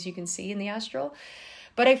of things you can see in the astral.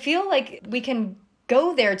 But I feel like we can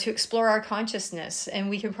go there to explore our consciousness, and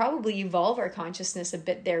we can probably evolve our consciousness a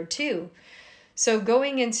bit there too. So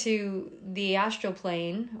going into the astral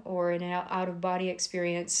plane or an out-of-body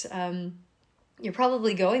experience, you're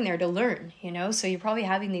probably going there to learn, so you're probably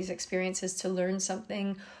having these experiences to learn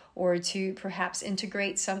something, or to perhaps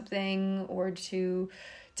integrate something, or to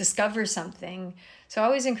discover something. So I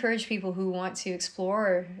always encourage people who want to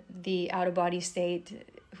explore the out-of-body state,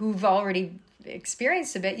 who've already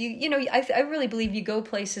experienced a bit, I really believe you go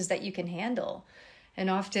places that you can handle. And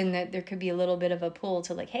often that there could be a little bit of a pull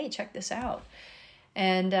to like, hey, check this out.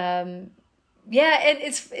 And and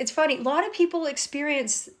it's funny. A lot of people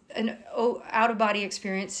experience out-of-body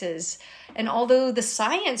experiences. And although the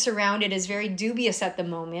science around it is very dubious at the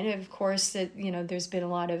moment, of course, that there's been a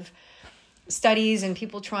lot of studies and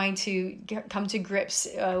people trying to come to grips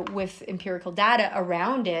with empirical data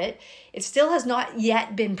around it, it still has not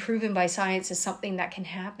yet been proven by science as something that can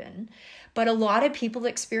happen. But a lot of people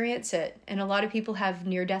experience it, and a lot of people have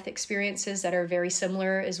near-death experiences that are very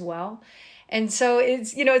similar as well. And so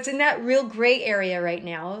it's in that real gray area right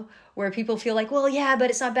now where people feel like, well, yeah, but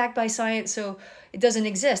it's not backed by science, so it doesn't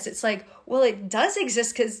exist. It's like, well, it does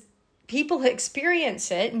exist because people experience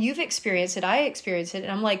it, and you've experienced it, I experienced it,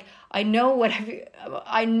 and I'm like, I know what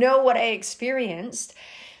I experienced.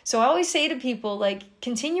 So I always say to people, like,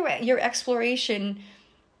 continue your exploration.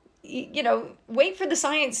 Wait for the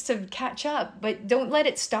science to catch up, but don't let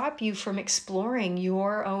it stop you from exploring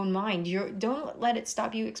your own mind. Don't let it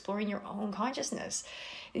stop you exploring your own consciousness.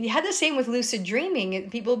 You had the same with lucid dreaming.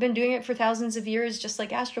 People have been doing it for thousands of years, just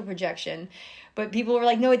like astral projection. But people were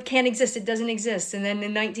like, no, it can't exist. It doesn't exist. And then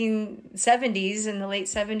in the 1970s, in the late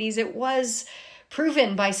 70s, it was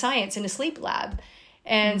proven by science in a sleep lab.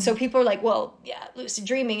 And so people are like, well, yeah, lucid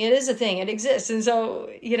dreaming, it is a thing, it exists. And so,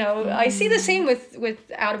 I see the same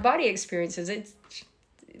with out-of-body experiences.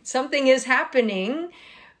 Something is happening,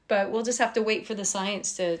 but we'll just have to wait for the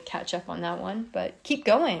science to catch up on that one. But keep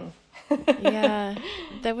going. Yeah,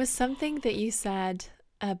 there was something that you said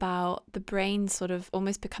about the brain sort of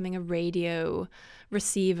almost becoming a radio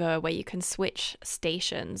receiver where you can switch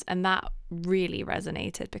stations. And that really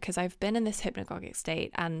resonated because I've been in this hypnagogic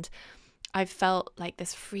state and I've felt like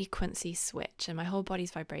this frequency switch and my whole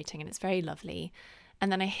body's vibrating and it's very lovely.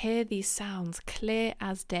 And then I hear these sounds clear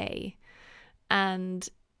as day. And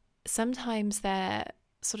sometimes they're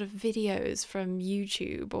sort of videos from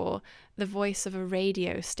YouTube or the voice of a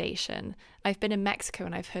radio station. I've been in Mexico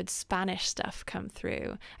and I've heard Spanish stuff come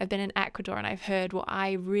through. I've been in Ecuador and I've heard what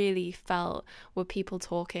I really felt were people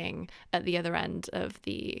talking at the other end of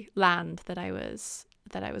the land that I was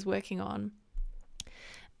working on.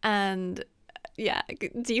 And yeah,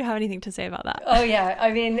 do you have anything to say about that? Oh yeah,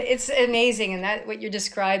 I mean, it's amazing. And that what you're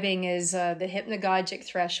describing is the hypnagogic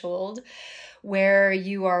threshold, where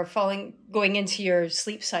you are going into your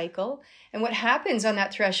sleep cycle. And what happens on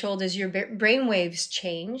that threshold is your brain waves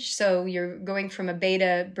change. So you're going from a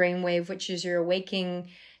beta brainwave, which is your waking,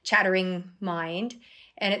 chattering mind,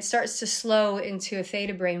 and it starts to slow into a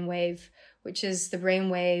theta brainwave, which is the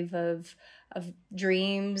brainwave of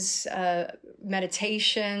dreams,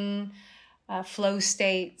 meditation, flow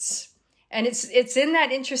states. And it's in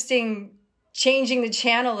that interesting changing the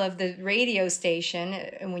channel of the radio station.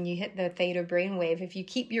 And when you hit the theta brainwave, if you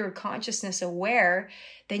keep your consciousness aware,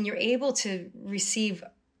 then you're able to receive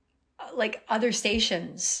like other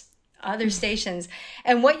stations.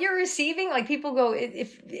 And what you're receiving, like people go,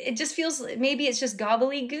 if it just feels, maybe it's just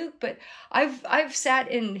gobbledygook, but I've sat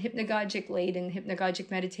in hypnagogic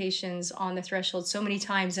meditations on the threshold so many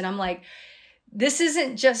times, and I'm like, this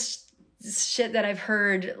isn't just shit that I've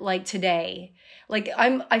heard like today. Like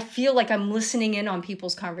I feel like I'm listening in on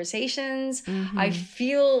people's conversations. I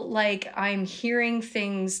feel like I'm hearing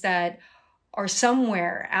things that are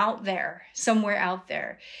somewhere out there.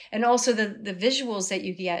 And also the visuals that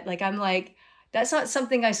you get, like, I'm like, that's not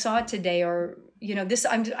something I saw today, or, you know, this,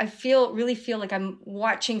 I really feel like I'm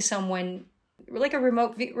watching someone, like a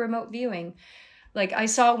remote viewing. Like I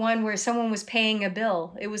saw one where someone was paying a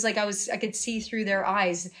bill. It was like I could see through their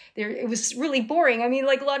eyes. It was really boring. I mean,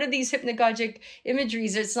 like a lot of these hypnagogic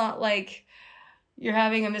imageries, it's not like you're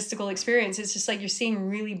having a mystical experience. It's just like you're seeing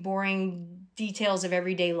really boring details of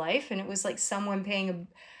everyday life. And it was like someone paying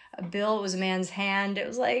a bill. It was a man's hand. It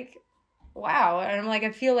was like, wow. And I'm like,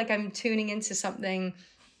 I feel like I'm tuning into something,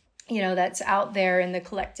 you know, that's out there in the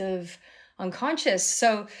collective unconscious.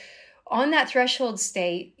 So on that threshold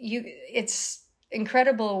state, it's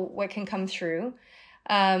incredible what can come through.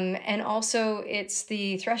 And also it's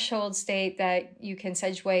the threshold state that you can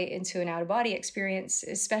segue into an out-of-body experience,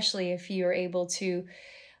 especially if you're able to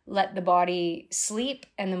let the body sleep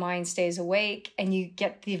and the mind stays awake, and you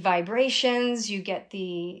get the vibrations, you get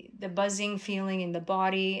the buzzing feeling in the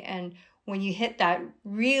body. And when you hit that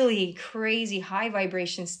really crazy high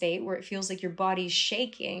vibration state where it feels like your body's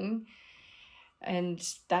shaking, and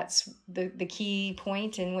that's the key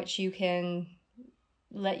point in which you can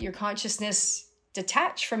let your consciousness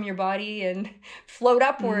detach from your body and float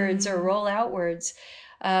upwards or roll outwards.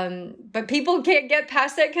 But people can't get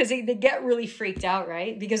past that because they get really freaked out,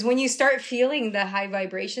 right? Because when you start feeling the high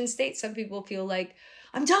vibration state, some people feel like,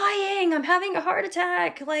 I'm dying, I'm having a heart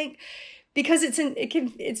attack, like, because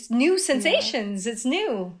it's new sensations. Yeah. It's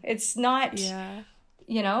new. It's not,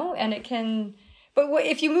 you know, and it can, but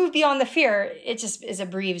if you move beyond the fear, it just is a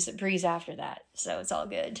breeze after that. So it's all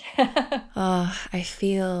good. Oh, I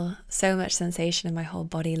feel so much sensation in my whole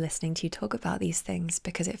body listening to you talk about these things,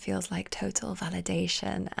 because it feels like total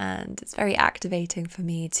validation, and it's very activating for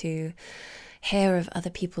me to hear of other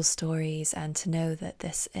people's stories and to know that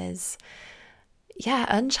this is,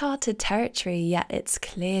 uncharted territory, yet it's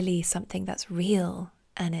clearly something that's real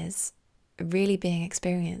and is really being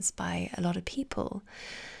experienced by a lot of people.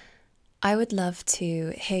 I would love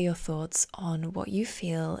to hear your thoughts on what you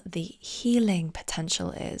feel the healing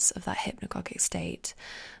potential is of that hypnagogic state,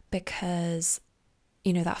 because,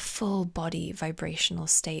 you know, that full body vibrational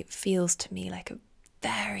state feels to me like a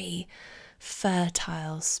very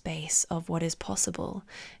fertile space of what is possible.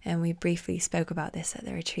 And we briefly spoke about this at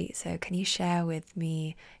the retreat. So can you share with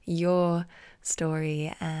me your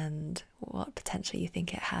story and what potential you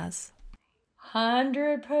think it has?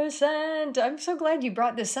 100%. I'm so glad you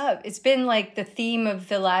brought this up. It's been like the theme of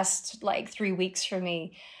the last like 3 weeks for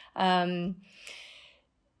me. Now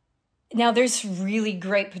there's really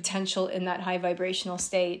great potential in that high vibrational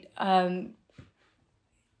state.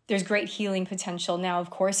 There's great healing potential. Now, of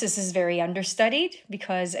course, this is very understudied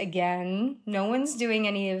because, again, no one's doing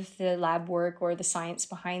any of the lab work or the science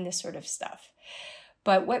behind this sort of stuff.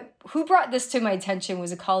 But who brought this to my attention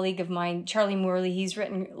was a colleague of mine, Charlie Morley. He's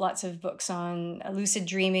written lots of books on lucid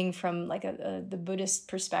dreaming from like the Buddhist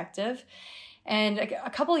perspective. And a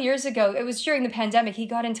couple of years ago, it was during the pandemic, he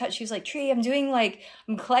got in touch. He was like, Tree,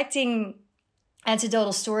 I'm collecting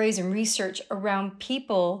anecdotal stories and research around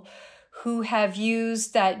people who have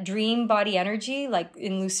used that dream body energy, like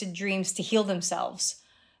in lucid dreams, to heal themselves,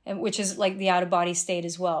 and which is like the out-of-body state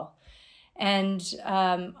as well. And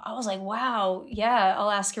I was like, wow, yeah,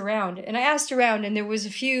 I'll ask around. And I asked around, and there was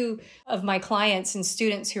a few of my clients and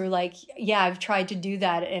students who were like, yeah, I've tried to do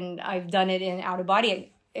that, and I've done it in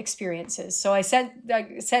out-of-body experiences. So I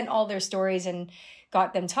sent all their stories and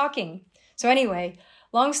got them talking. So anyway,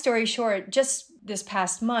 long story short, just this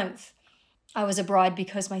past month, I was abroad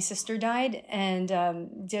because my sister died, and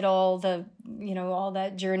did all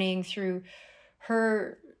that journeying through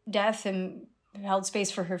her death and held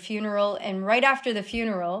space for her funeral. And right after the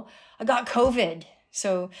funeral, I got COVID.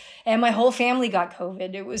 And my whole family got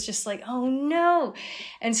COVID. It was just like, oh no.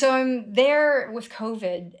 And so I'm there with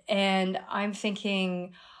COVID, and I'm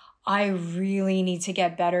thinking, I really need to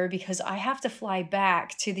get better because I have to fly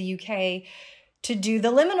back to the UK to do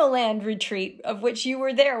the Liminal Land retreat, of which you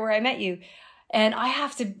were there, where I met you. and I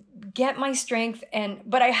have to get my strength,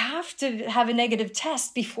 but I have to have a negative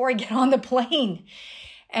test before I get on the plane.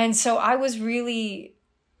 And so I was really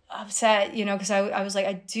upset, because I was like,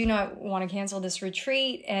 I do not want to cancel this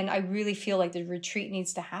retreat. And I really feel like the retreat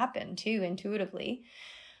needs to happen too, intuitively.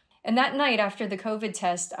 And that night after the COVID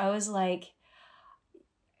test, I was like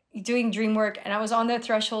doing dream work, and I was on the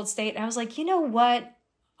threshold state, and I was like, you know what?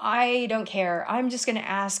 I don't care. I'm just going to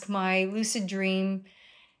ask my lucid dream,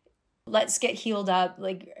 let's get healed up,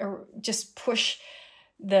 or just push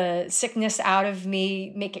the sickness out of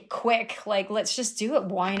me, make it quick. Let's just do it.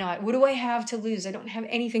 Why not? What do I have to lose? I don't have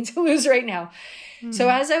anything to lose right now. So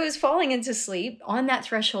as I was falling into sleep on that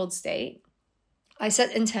threshold state, I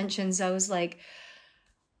set intentions. I was like,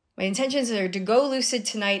 my intentions are to go lucid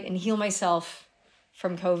tonight and heal myself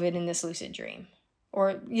from COVID in this lucid dream, or,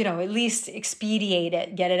 at least expedite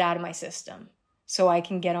it, get it out of my system so I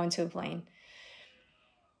can get onto a plane.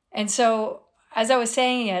 And so as I was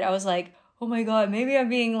saying it, I was like, oh my God, maybe I'm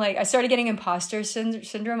being I started getting imposter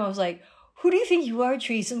syndrome. I was like, who do you think you are,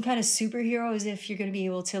 Tree? Some kind of superhero, as if you're going to be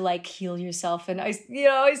able to heal yourself. And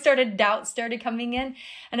doubt started coming in,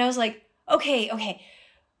 and I was like, okay,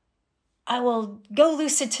 I will go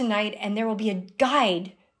lucid tonight, and there will be a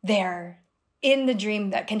guide there in the dream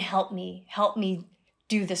that can help me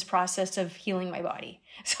do this process of healing my body.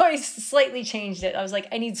 So I slightly changed it. I was like,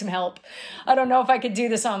 I need some help. I don't know if I could do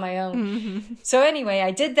this on my own. Mm-hmm. So anyway,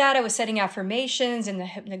 I did that. I was setting affirmations in the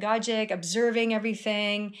hypnagogic, observing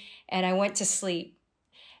everything, and I went to sleep.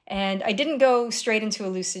 And I didn't go straight into a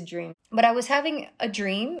lucid dream, but I was having a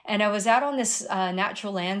dream, and I was out on this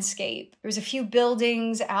natural landscape. There was a few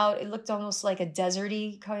buildings out. It looked almost like a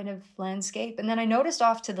deserty kind of landscape. And then I noticed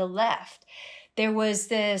off to the left, there was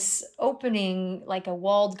this opening, like a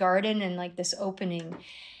walled garden, and this opening.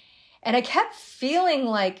 And I kept feeling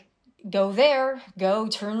go there, go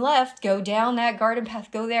turn left, go down that garden path,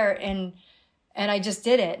 go there. And I just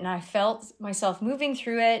did it. And I felt myself moving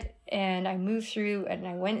through it. And I moved through, and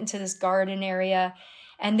I went into this garden area.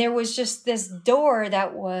 And there was just this door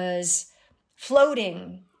that was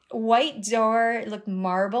floating. White door, it looked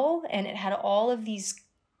marble, and it had all of these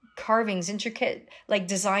carvings, intricate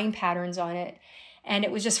design patterns on it. And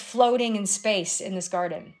it was just floating in space in this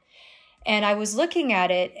garden. And I was looking at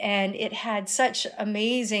it, and it had such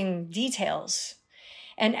amazing details.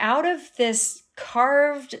 And out of this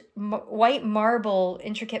carved white marble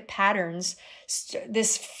intricate patterns,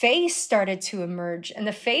 this face started to emerge. And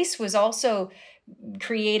the face was also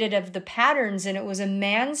created of the patterns, and it was a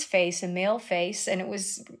man's face, a male face, and it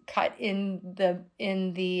was cut in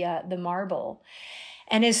the marble.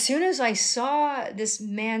 And as soon as I saw this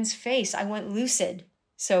man's face, I went lucid.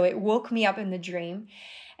 So it woke me up in the dream.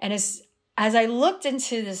 And as I looked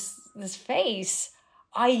into this face,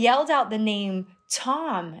 I yelled out the name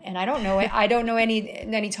Tom. And I don't know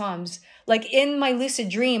any Toms. In my lucid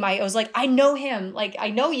dream, I was like, I know him. I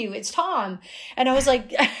know you. It's Tom. And I was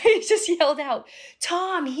like, I just yelled out,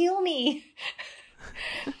 Tom, heal me.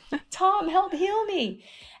 Tom, help heal me.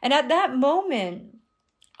 And at that moment,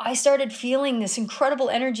 I started feeling this incredible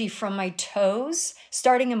energy from my toes,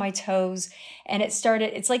 starting in my toes. And it's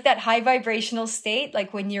like that high vibrational state,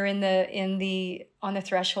 when you're on the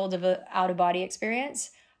threshold of an out-of-body experience.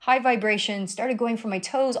 High vibration started going from my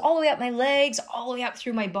toes all the way up my legs, all the way up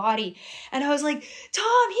through my body. And I was like,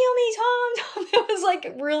 Tom, heal me, Tom. It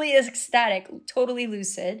was really ecstatic, totally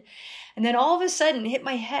lucid. And then all of a sudden it hit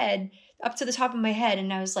my head up to the top of my head.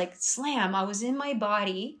 And I was like, slam, I was in my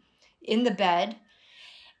body in the bed.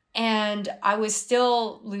 And I was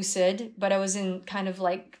still lucid, but I was in kind of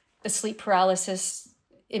a sleep paralysis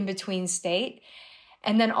in between state.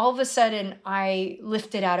 And then all of a sudden I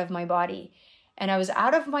lifted out of my body, and I was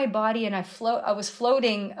out of my body, and I was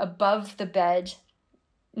floating above the bed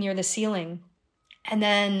near the ceiling. And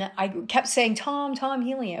then I kept saying, Tom,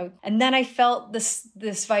 heal me. And then I felt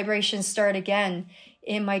this vibration start again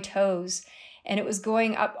in my toes, and it was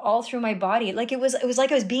going up all through my body. It was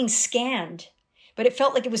like I was being scanned. But it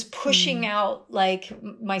felt like it was pushing out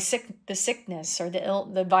the sickness or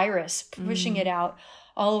the virus, pushing it out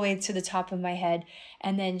all the way to the top of my head.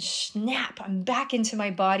 And then snap, I'm back into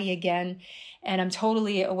my body again, and I'm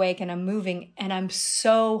totally awake, and I'm moving, and I'm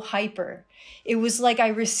so hyper. It was like I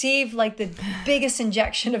received the biggest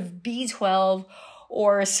injection of B12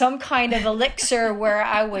 or some kind of elixir where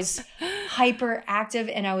I was hyperactive,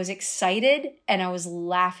 and I was excited, and I was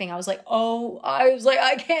laughing. I was like,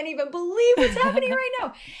 I can't even believe what's happening right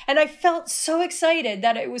now. And I felt so excited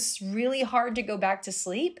that it was really hard to go back to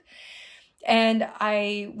sleep. And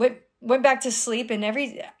I went went back to sleep, and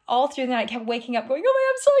all through the night I kept waking up going, oh my,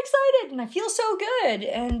 I'm so excited and I feel so good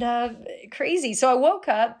and crazy. So I woke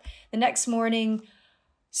up the next morning,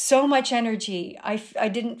 so much energy. I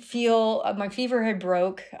didn't feel, my fever had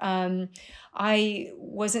broke. I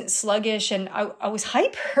wasn't sluggish, and I was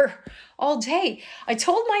hyper all day. I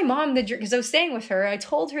told my mom because I was staying with her, I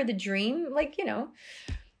told her the dream, like,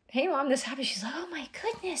 hey mom, this happened. She's like, oh my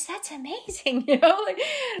goodness, that's amazing.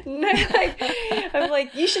 I'm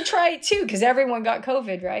like, you should try it too. Cause everyone got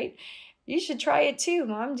COVID, right? You should try it too,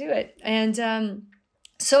 mom, do it. And,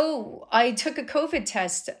 so I took a COVID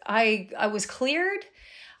test. I was cleared.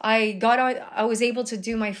 I was able to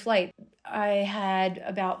do my flight. I had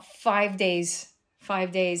about 5 days,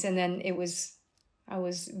 and then I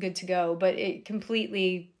was good to go, but it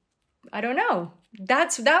completely, I don't know.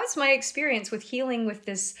 That's my experience with healing with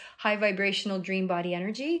this high vibrational dream body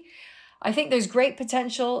energy. I think there's great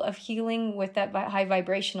potential of healing with that high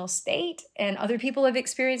vibrational state, and other people have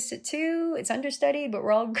experienced it too. It's understudied, but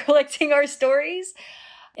we're all collecting our stories.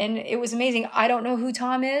 And it was amazing. I don't know who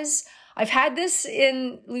Tom is. I've had this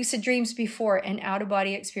in lucid dreams before and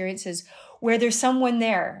out-of-body experiences where there's someone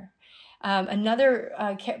there. Another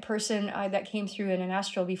person that came through in an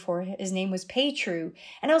astral before, his name was Petru.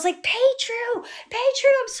 And I was like, Petru,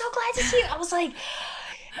 I'm so glad to see you. I was like,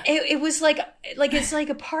 it was like it's like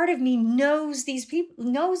a part of me knows these people,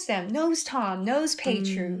 knows them, knows Tom, knows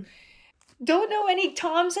Petru. Don't know any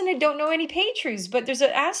Toms and I don't know any Petrus, but there's an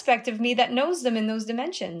aspect of me that knows them in those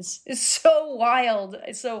dimensions. It's so wild.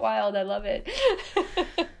 It's so wild. I love it.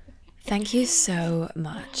 Thank you so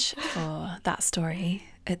much for that story.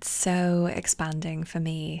 It's so expanding for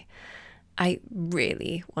me. I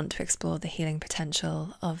really want to explore the healing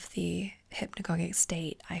potential of the hypnagogic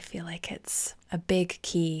state. I feel like it's a big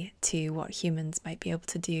key to what humans might be able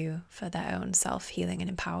to do for their own self-healing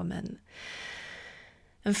and empowerment.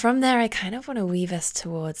 And from there, I kind of want to weave us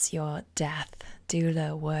towards your death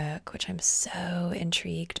doula work, which I'm so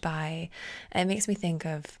intrigued by. It makes me think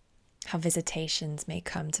of how visitations may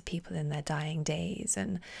come to people in their dying days,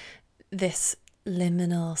 and this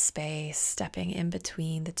liminal space, stepping in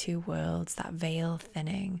between the two worlds, that veil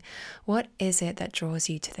thinning. What is it that draws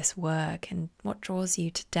you to this work, and what draws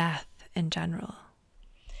you to death in general?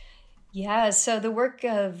 Yeah, so the work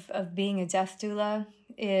of being a death doula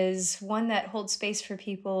is one that holds space for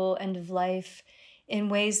people end of life in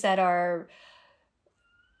ways that are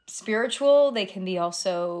spiritual. They can be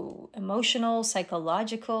also emotional,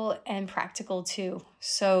 psychological, and practical too.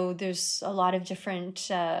 So there's a lot of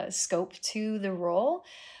different scope to the role,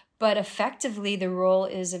 but effectively the role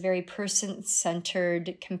is a very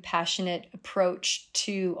person-centered, compassionate approach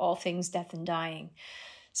to all things death and dying.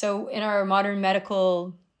 So in our modern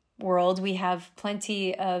medical world, we have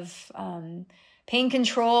plenty of pain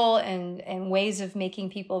control and ways of making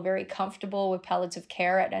people very comfortable with palliative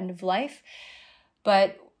care at end of life.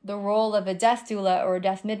 But the role of a death doula or a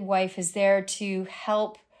death midwife is there to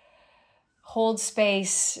help hold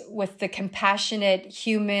space with the compassionate,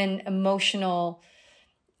 human, emotional,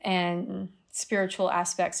 and spiritual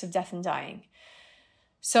aspects of death and dying.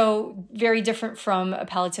 So very different from a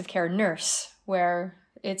palliative care nurse, where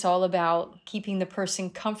it's all about keeping the person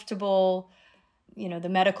comfortable, the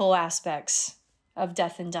medical aspects of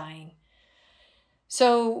death and dying.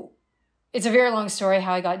 So it's a very long story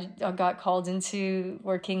how I got called into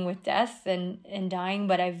working with death and dying,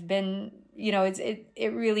 but I've been,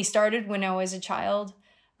 it really started when I was a child.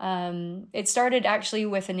 It started actually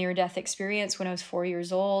with a near-death experience when I was 4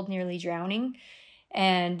 years old, nearly drowning.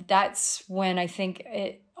 And that's when I think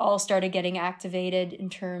it all started getting activated in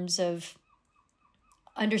terms of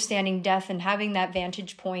understanding death and having that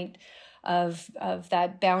vantage point of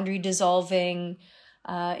that boundary dissolving,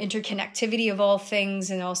 interconnectivity of all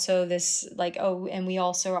things, and also this and we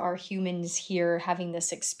also are humans here having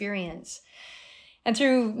this experience. And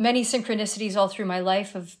through many synchronicities all through my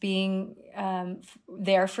life of being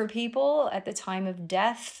there for people at the time of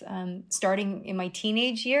death, starting in my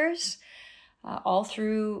teenage years, all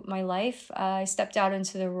through my life, I stepped out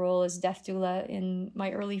into the role as death doula in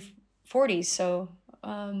my early 40s. So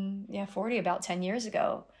 40, about 10 years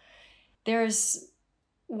ago. There's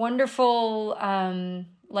wonderful,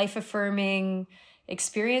 life-affirming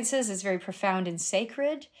experiences. It's very profound and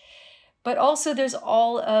sacred. But also there's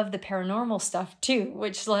all of the paranormal stuff too,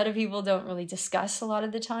 which a lot of people don't really discuss a lot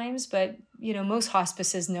of the times. But, most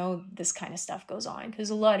hospices know this kind of stuff goes on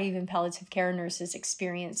because a lot of even palliative care nurses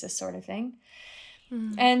experience this sort of thing.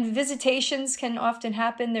 Mm. And visitations can often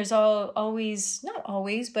happen. There's not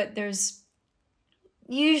always, but there's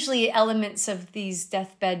usually elements of these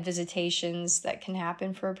deathbed visitations that can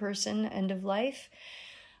happen for a person end of life.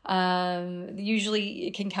 Usually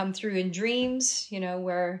it can come through in dreams,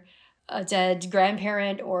 where a dead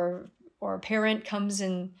grandparent or parent comes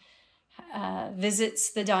and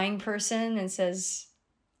visits the dying person and says,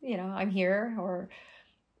 I'm here, or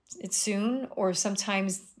it's soon. Or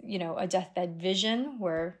sometimes, a deathbed vision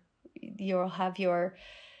where you'll have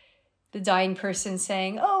the dying person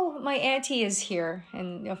saying, oh, my auntie is here.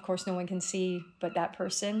 And of course, no one can see but that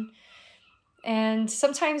person. And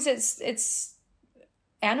sometimes it's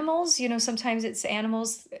animals, sometimes it's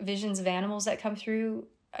animals, visions of animals that come through,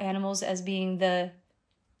 animals as being the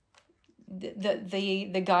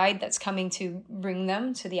guide that's coming to bring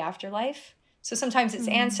them to the afterlife. So sometimes it's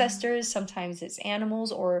ancestors, sometimes it's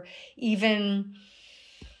animals, or even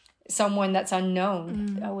someone that's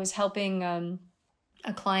unknown. I was helping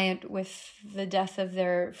a client with the death of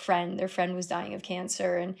their friend. Their friend was dying of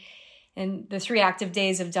cancer, and the 3 active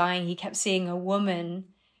days of dying, he kept seeing a woman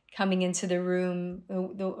coming into the room,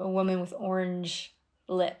 a woman with orange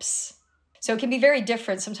lips. So it can be very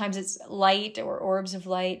different. Sometimes it's light or orbs of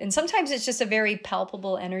light, and sometimes it's just a very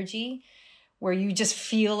palpable energy where you just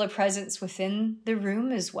feel a presence within the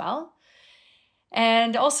room as well.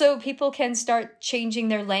 And also people can start changing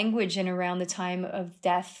their language in around the time of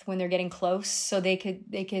death when they're getting close. So they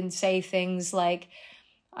can say things like,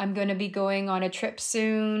 I'm going to be going on a trip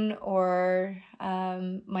soon, or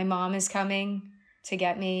my mom is coming to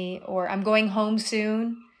get me, or I'm going home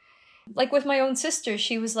soon. Like with my own sister,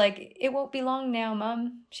 she was like, it won't be long now,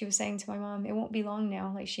 Mom. She was saying to my mom, it won't be long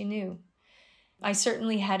now. Like she knew. I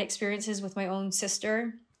certainly had experiences with my own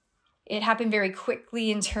sister. It happened very quickly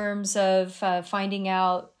in terms of finding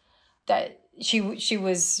out that she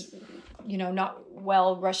was, not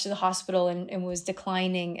well, rushed to the hospital and was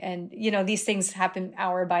declining. And, these things happen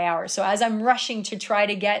hour by hour. So as I'm rushing to try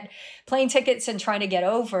to get plane tickets and trying to get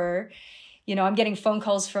over, I'm getting phone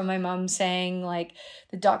calls from my mom saying like,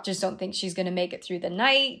 the doctors don't think she's going to make it through the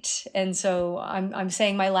night. And so I'm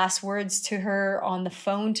saying my last words to her on the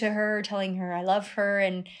phone to her, telling her I love her,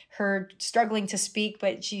 and her struggling to speak,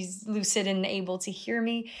 but she's lucid and able to hear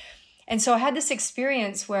me. And so I had this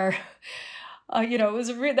experience where, that was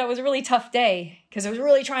a really tough day, because I was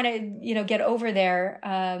really trying to, get over there,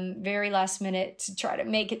 very last minute, to try to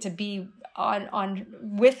make it to be on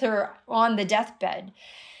with her on the deathbed.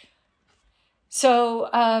 So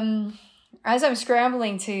as I'm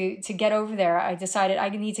scrambling to get over there, I decided I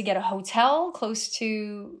need to get a hotel close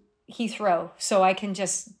to Heathrow so I can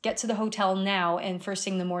just get to the hotel now and first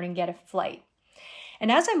thing in the morning get a flight. And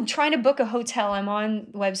as I'm trying to book a hotel, I'm on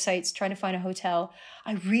websites trying to find a hotel,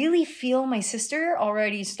 I really feel my sister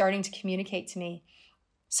already starting to communicate to me.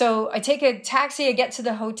 So I take a taxi, I get to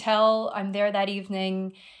the hotel, I'm there that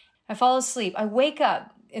evening, I fall asleep. I wake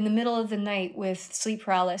up in the middle of the night with sleep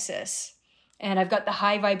paralysis. And I've got the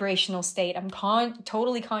high vibrational state. I'm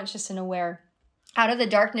totally conscious and aware. Out of the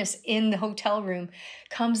darkness in the hotel room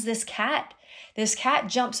comes this cat. This cat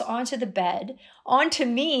jumps onto the bed, onto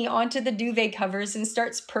me, onto the duvet covers, and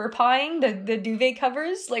starts purr-pawing the duvet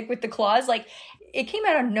covers, like with the claws. Like it came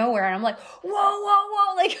out of nowhere. And I'm like, whoa, whoa,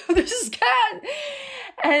 whoa, like there's this cat.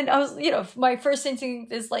 And I was, my first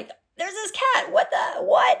instinct is like, there's this cat. What?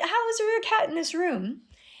 How is there a cat in this room?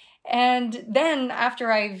 And then after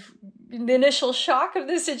the initial shock of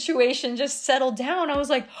the situation just settled down, I was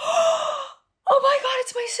like, oh my God,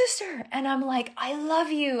 it's my sister. And I'm like, I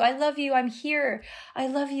love you. I'm here. I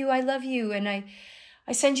love you. And I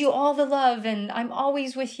send you all the love, and I'm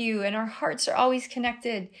always with you, and our hearts are always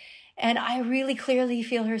connected. And I really clearly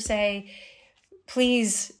feel her say,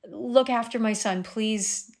 please look after my son.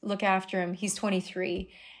 Please look after him. He's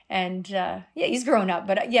 23. And he's grown up,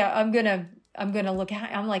 but I'm going to look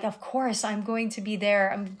at, I'm like, of course, I'm going to be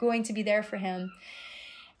there. I'm going to be there for him.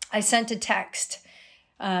 I sent a text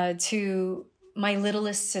to my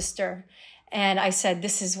littlest sister, and I said,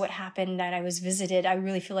 this is what happened, and I was visited. I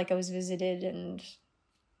really feel like I was visited, and,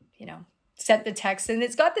 sent the text. And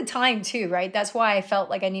it's got the time too, right? That's why I felt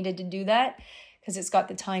like I needed to do that, because it's got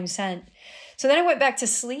the time sent. So then I went back to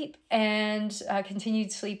sleep and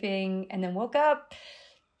continued sleeping, and then woke up,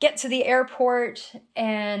 get to the airport,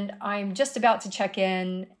 and I'm just about to check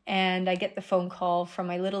in, and I get the phone call from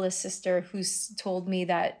my littlest sister, who's told me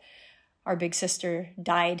that our big sister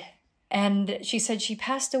died. And she said she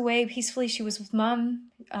passed away peacefully. She was with Mom.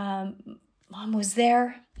 Mom was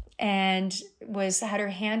there and had her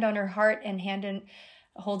hand on her heart and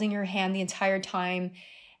holding her hand the entire time,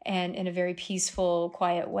 and in a very peaceful,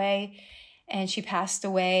 quiet way. And she passed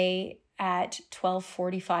away at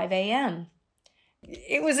 12:45 a.m.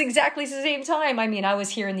 It was exactly the same time. I mean, I was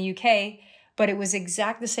here in the UK, but it was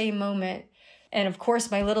exact the same moment. And of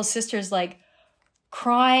course, my little sister's like,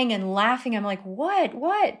 crying and laughing. I'm like,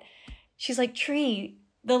 what? She's like, Tree,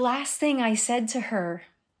 the last thing I said to her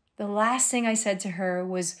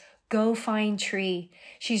was, go find Tree.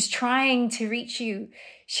 She's trying to reach you.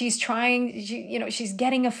 She's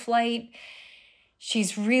getting a flight.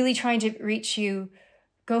 She's really trying to reach you.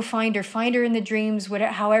 Go find her. Find her in the dreams.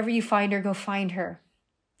 Whatever, however you find her, go find her.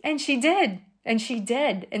 And she did.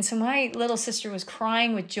 And so my little sister was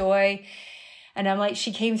crying with joy. And I'm like,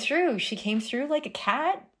 she came through. She came through like a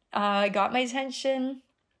cat. Got my attention.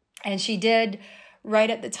 And she did right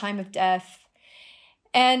at the time of death.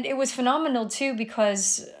 And it was phenomenal too,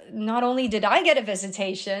 because not only did I get a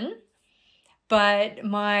visitation, but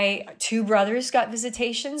my two brothers got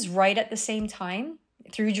visitations right at the same time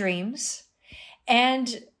through dreams.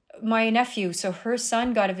 And my nephew, so her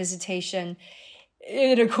son, got a visitation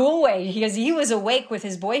in a cool way, because he was awake with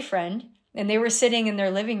his boyfriend and they were sitting in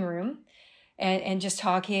their living room and just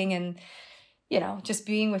talking and, just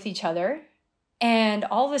being with each other. And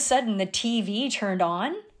all of a sudden the TV turned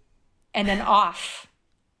on and then off.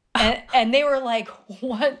 And they were like,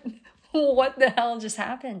 what the hell just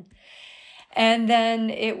happened? And then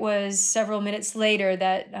it was several minutes later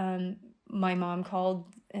that my mom called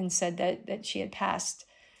and said that she had passed.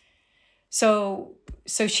 So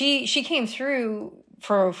she came through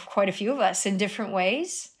for quite a few of us in different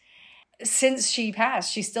ways. Since she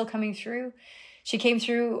passed, she's still coming through. She came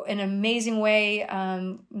through in an amazing way.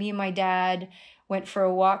 Me and my dad went for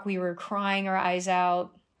a walk. We were crying our eyes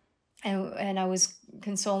out. And I was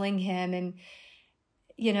consoling him,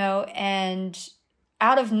 and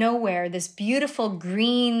out of nowhere, this beautiful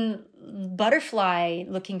green butterfly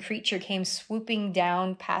looking creature came swooping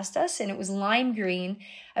down past us, and it was lime green.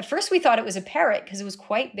 At first we thought it was a parrot because it was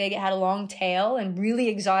quite big. It had a long tail and really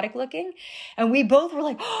exotic looking. And we both were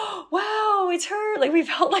like, oh, wow, it's her. Like, we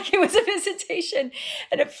felt like it was a visitation,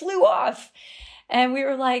 and it flew off. And we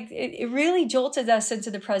were like, it really jolted us into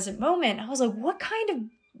the present moment. I was like, what kind of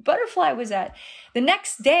butterfly was that? The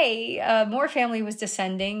next day, more family was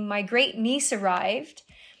descending. My great niece arrived,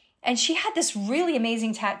 and she had this really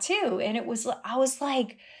amazing tattoo. And I was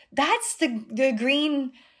like, that's the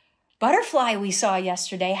green butterfly we saw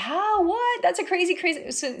yesterday. How? What? That's a crazy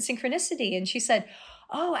synchronicity. And she said,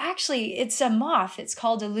 oh, actually, it's a moth. It's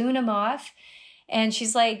called a Luna moth. And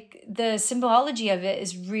she's like, the symbology of it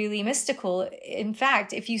is really mystical. In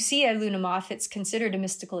fact, if you see a Luna moth, it's considered a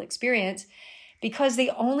mystical experience, because they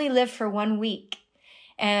only live for 1 week.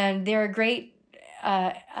 And they're a great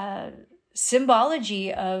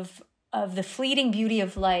symbology of the fleeting beauty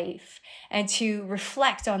of life, and to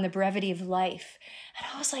reflect on the brevity of life. And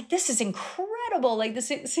I was like, this is incredible. Like, this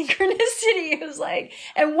synchronicity is like,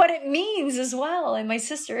 and what it means as well. And my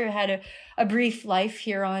sister had a brief life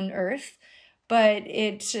here on earth, but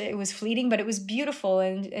it was fleeting, but it was beautiful.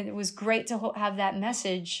 And it was great to have that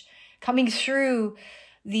message coming through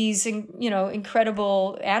these,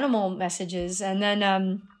 incredible animal messages. And then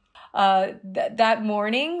that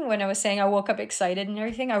morning when I was saying I woke up excited and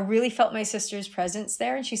everything, I really felt my sister's presence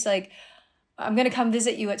there. And she's like, I'm going to come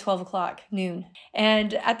visit you at 12 o'clock noon.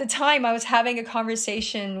 And at the time I was having a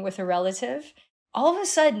conversation with a relative. All of a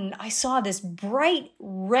sudden I saw this bright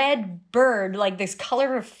red bird, like this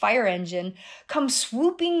color of fire engine, come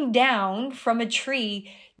swooping down from a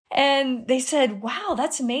tree. And they said, wow,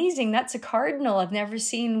 that's amazing. That's a cardinal. I've never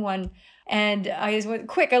seen one. And I went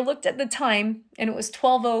quick. I looked at the time, and it was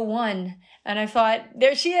 12:01. And I thought,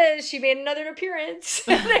 there she is. She made another appearance.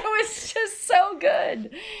 And it was just so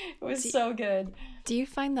good. It was so good. Do you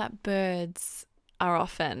find that birds are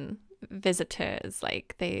often visitors?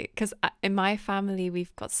 Because in my family,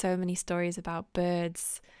 we've got so many stories about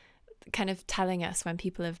birds kind of telling us when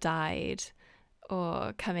people have died,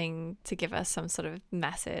 or coming to give us some sort of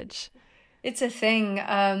message. It's a thing.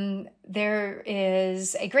 There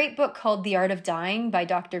is a great book called The Art of Dying by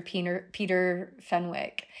Dr. Peter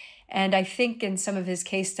Fenwick. And I think in some of his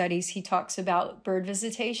case studies, he talks about bird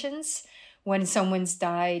visitations when someone's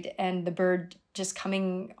died, and the bird just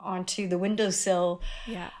coming onto the windowsill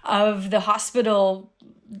of the hospital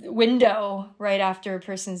window right after a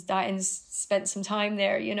person's died and spent some time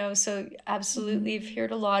there, So absolutely, I've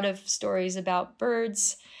heard a lot of stories about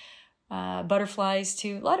birds, butterflies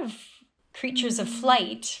too, a lot of creatures of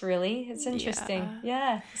flight, really. It's interesting.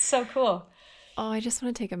 Yeah, it's so cool. Oh, I just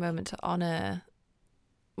want to take a moment to honor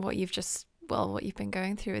what you've been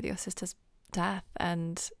going through with your sister's death,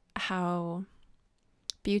 and how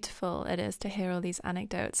beautiful it is to hear all these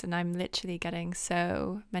anecdotes. And I'm literally getting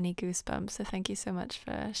so many goosebumps. So thank you so much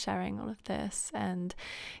for sharing all of this. And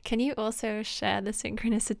can you also share the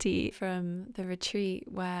synchronicity from the retreat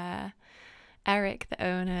where Eric, the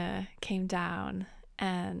owner, came down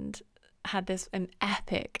and had this an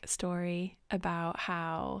epic story about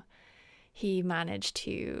how he managed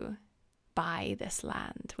to buy this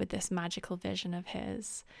land with this magical vision of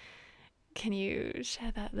his. Can you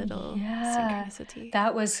share that little synchronicity?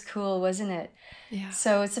 That was cool, wasn't it? Yeah.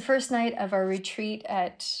 So it's the first night of our retreat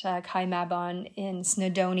at Kai Mabon in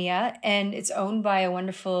Snowdonia, and it's owned by a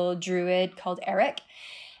wonderful druid called Enrich.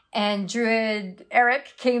 And Druid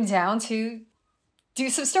Enrich came down to do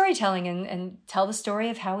some storytelling and tell the story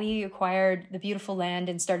of how he acquired the beautiful land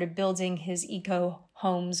and started building his eco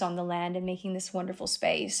homes on the land and making this wonderful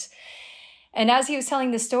space. And as he was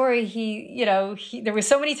telling the story, there were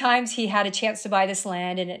so many times he had a chance to buy this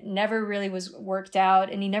land and it never really was worked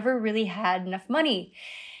out, and he never really had enough money.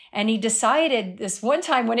 And he decided this one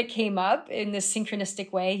time when it came up in this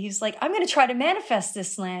synchronistic way, he's like, I'm going to try to manifest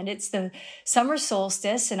this land. It's the summer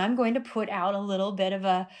solstice, and I'm going to put out a little bit of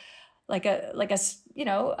a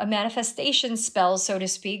manifestation spell, so to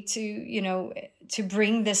speak, to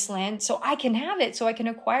bring this land so I can have it, so I can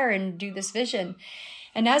acquire and do this vision.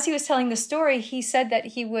 And as he was telling the story, he said that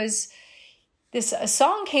a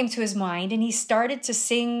song came to his mind, and he started to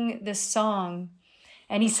sing this song.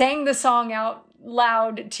 And he sang the song out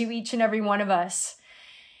loud to each and every one of us.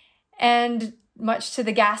 And much to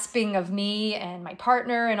the gasping of me and my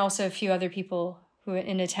partner, and also a few other people who were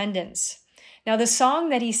in attendance. Now, the song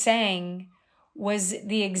that he sang was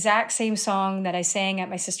the exact same song that I sang at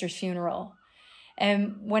my sister's funeral.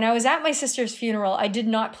 And when I was at my sister's funeral, I did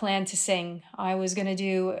not plan to sing. I was going to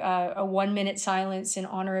do a 1-minute silence in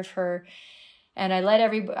honor of her. And I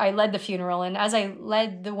led the funeral. And as I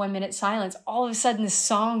led the 1-minute silence, all of a sudden this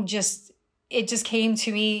song just came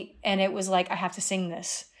to me, and it was like, I have to sing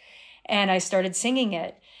this. And I started singing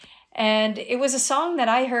it. And it was a song that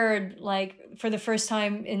I heard like for the first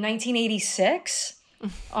time in 1986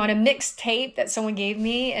 on a mixed tape that someone gave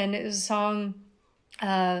me. And it was a song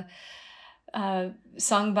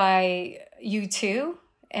sung by U2,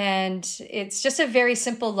 and it's just a very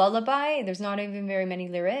simple lullaby. There's not even very many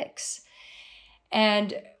lyrics,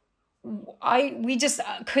 and we just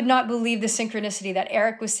could not believe the synchronicity that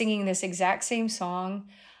Enrich was singing this exact same song.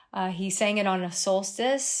 He sang it on a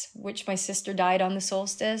solstice, which my sister died on the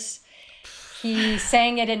solstice. He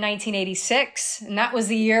sang it in 1986, and that was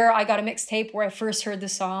the year I got a mixtape where I first heard the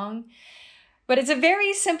song. But it's a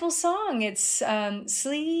very simple song. It's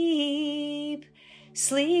sleep,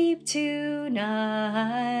 sleep tonight,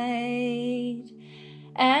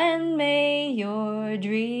 and may your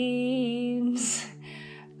dreams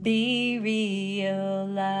be realized.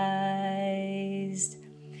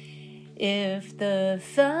 If the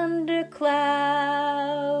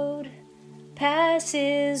thundercloud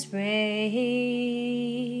passes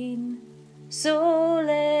rain, so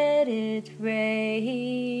let it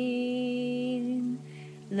rain,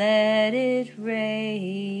 let it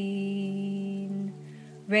rain,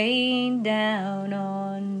 rain down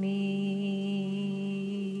on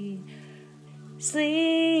me. Sleep,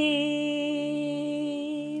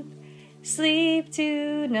 sleep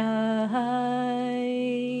tonight,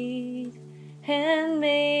 and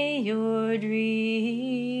may your dreams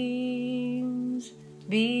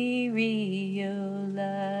be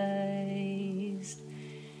realized.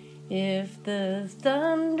 If the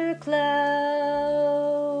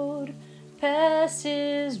thundercloud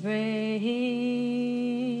passes rain,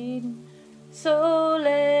 so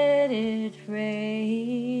let it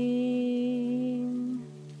rain,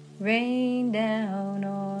 rain down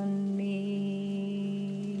on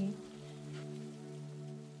me.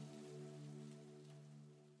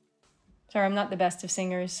 Sorry, I'm not the best of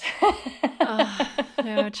singers.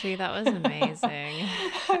 No, Tree, that was amazing.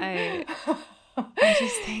 I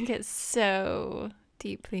just think it's so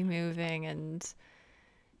deeply moving, and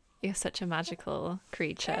you're such a magical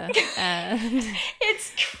creature. And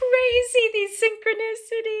it's crazy, these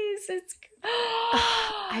synchronicities.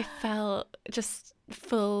 I felt just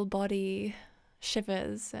full body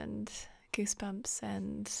shivers and goosebumps,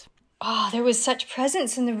 and there was such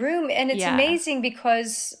presence in the room. And it's amazing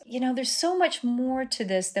because, there's so much more to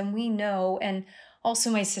this than we know. And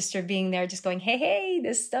also my sister being there just going, hey,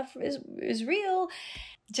 this stuff is real.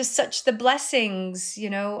 Just such the blessings,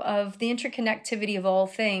 of the interconnectivity of all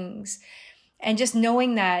things. And just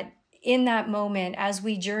knowing that in that moment, as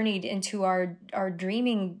we journeyed into our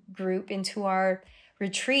dreaming group, into our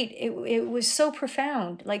retreat, it was so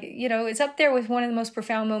profound. Like, it's up there with one of the most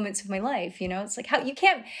profound moments of my life. It's like,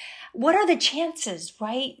 what are the chances,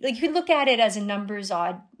 right? Like, you could look at it as a numbers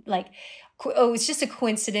odd, like, it's just a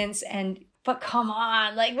coincidence. But come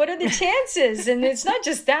on, like, what are the chances? And it's not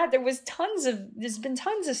just that, there's been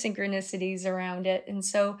tons of synchronicities around it. And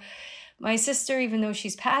so My sister, even though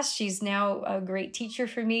she's passed, she's now a great teacher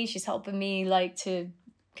for me. She's helping me like to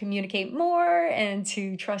communicate more and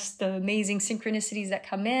to trust the amazing synchronicities that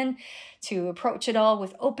come in, to approach it all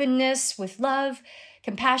with openness, with love,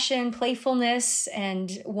 compassion, playfulness,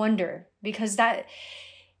 and wonder, because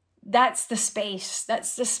that's the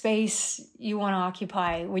space you want to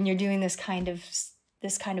occupy when you're doing this kind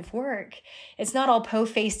of work. It's not all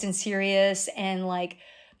po-faced and serious and like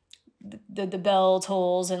the bell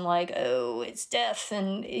tolls and like, oh, it's death,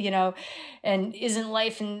 and and isn't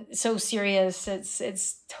life and so serious.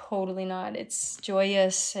 It's totally not. It's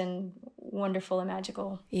joyous and wonderful and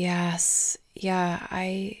magical. Yes. Yeah,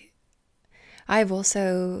 I've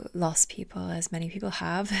also lost people, as many people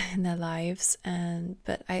have in their lives,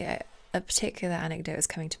 but a particular anecdote is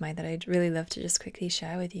coming to mind that I'd really love to just quickly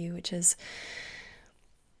share with you, which is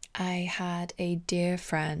I had a dear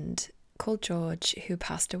friend called George who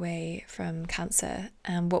passed away from cancer,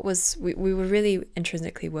 and we were really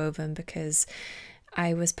intrinsically woven because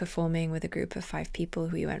I was performing with a group of 5 people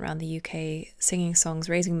who we went around the UK singing songs,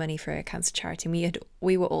 raising money for a cancer charity. And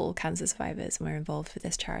we were all cancer survivors and were involved with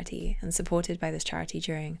this charity and supported by this charity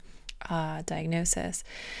during our diagnosis.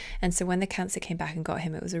 And so when the cancer came back and got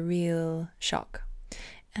him, it was a real shock.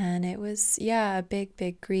 And it was, a big,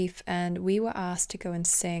 big grief. And we were asked to go and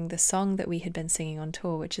sing the song that we had been singing on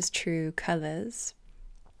tour, which is True Colours.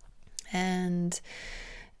 And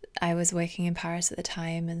I was working in Paris at the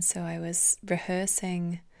time, and so I was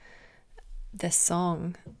rehearsing this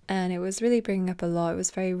song, and it was really bringing up a lot. It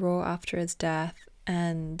was very raw after his death,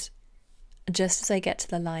 and just as I get to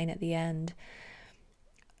the line at the end,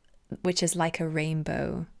 which is like a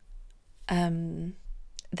rainbow,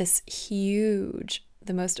 this huge,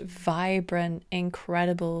 the most vibrant,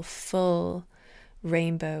 incredible, full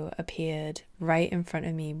rainbow appeared right in front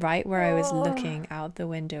of me, right where I was looking out the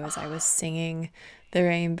window as I was singing the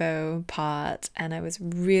rainbow part, and I was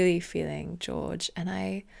really feeling George, and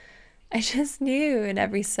I just knew in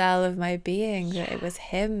every cell of my being that it was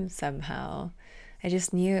him somehow. I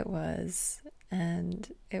just knew it was, and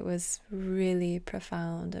it was really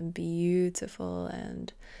profound and beautiful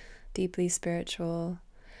and deeply spiritual.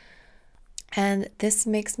 And this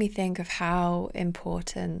makes me think of how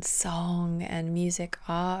important song and music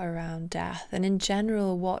are around death, and in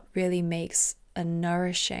general what really makes a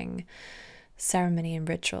nourishing ceremony and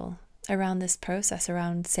ritual around this process,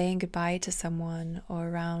 around saying goodbye to someone or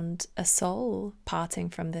around a soul parting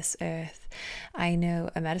from this earth. I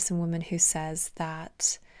know a medicine woman who says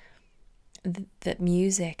that that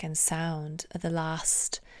music and sound are the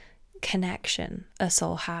last connection a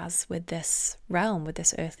soul has with this realm, with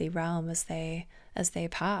this earthly realm, as they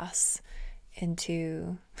pass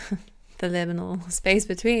into the liminal space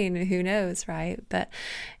between. Who knows, right? But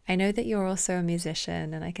I know that you're also a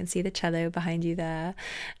musician, and I can see the cello behind you there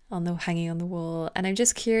hanging on the wall, and I'm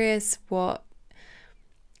just curious what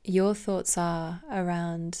your thoughts are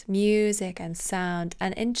around music and sound,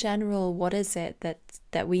 and in general, what is it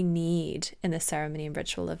that we need in the ceremony and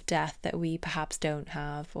ritual of death that we perhaps don't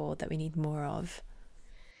have, or that we need more of?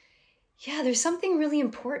 Yeah, there's something really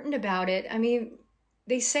important about it. I mean,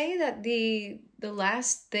 they say that the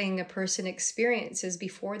last thing a person experiences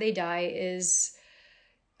before they die is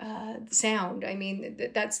sound. I mean,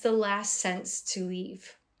 that's the last sense to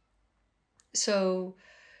leave. So,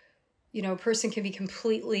 a person can be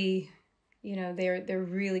completely, they're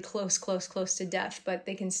really close to death, but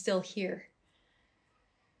they can still hear.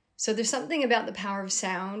 So there's something about the power of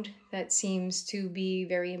sound that seems to be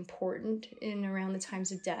very important in around the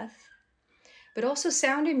times of death. But also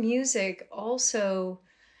sound and music also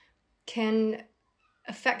can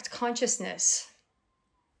affect consciousness.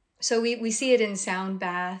 So we see it in sound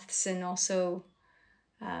baths and also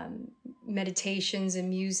meditations and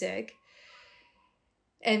music.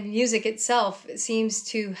 And music itself seems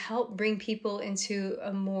to help bring people into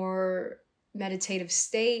a more meditative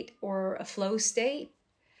state or a flow state.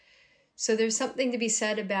 So there's something to be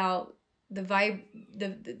said about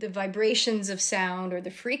the vibrations of sound, or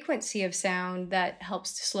the frequency of sound, that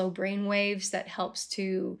helps to slow brain waves, that helps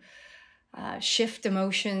to shift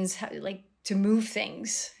emotions, like to move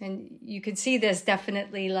things. And you could see this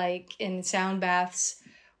definitely like in sound baths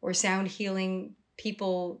or sound healing.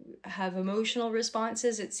 People have emotional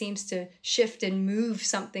responses. It seems to shift and move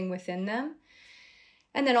something within them.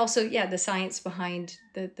 And then also, the science behind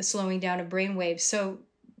the slowing down of brain waves. So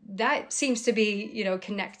that seems to be,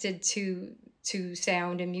 connected to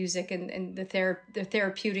sound and music and the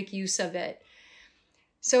therapeutic use of it.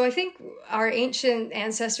 So I think our ancient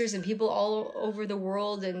ancestors and people all over the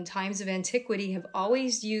world in times of antiquity have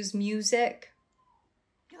always used music,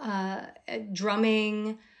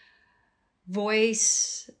 drumming,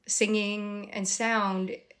 voice, singing, and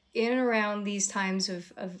sound in and around these times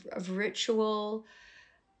of ritual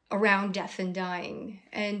around death and dying.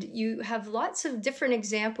 And you have lots of different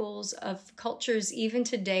examples of cultures even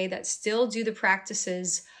today that still do the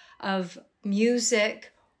practices of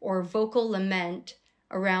music or vocal lament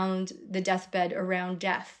around the deathbed, around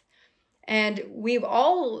death. And we've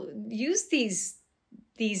all used these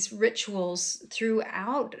rituals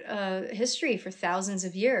throughout history for thousands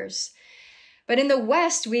of years. But in the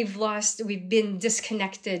West, we've been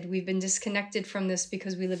disconnected from this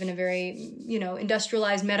because we live in a very,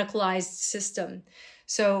 industrialized, medicalized system.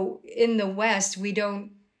 So in the West, we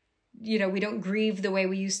don't grieve the way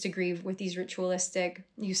we used to grieve with these ritualistic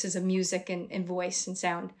uses of music and voice and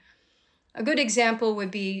sound. A good example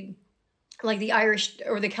would be like the Irish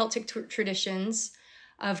or the Celtic traditions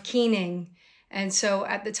of keening. And so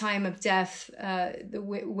at the time of death, the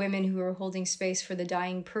women who are holding space for the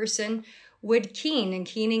dying person would keen. And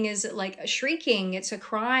keening is like a shrieking, it's a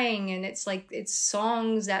crying, and it's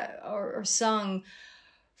songs that are sung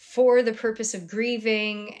for the purpose of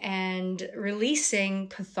grieving and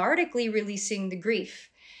cathartically releasing the grief.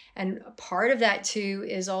 And part of that too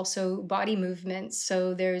is also body movements.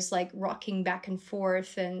 So there's like rocking back and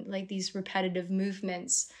forth and like these repetitive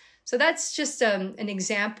movements. So that's just an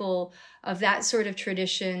example of that sort of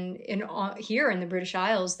tradition here in the British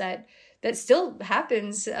Isles that still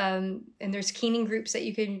happens. And there's keening groups that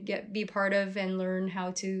you can be part of and learn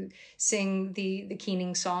how to sing the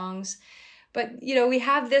keening songs. But, we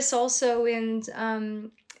have this also in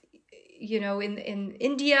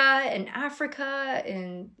India and Africa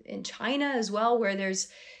and in China as well, where there's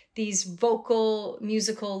these vocal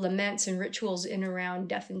musical laments and rituals in around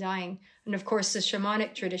death and dying. And of course, the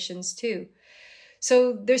shamanic traditions too.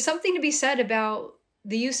 So there's something to be said about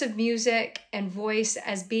the use of music and voice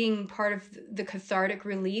as being part of the cathartic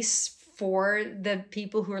release for the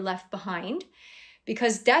people who are left behind,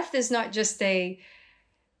 because death is not just an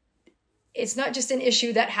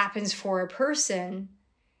issue that happens for a person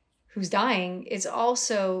who's dying. It's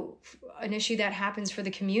also an issue that happens for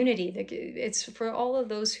the community. It's for all of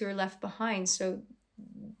those who are left behind. So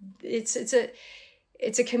it's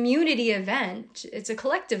a community event. It's a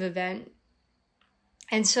collective event.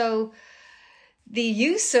 And so the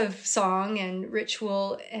use of song and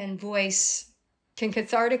ritual and voice can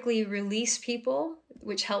cathartically release people,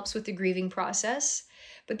 which helps with the grieving process.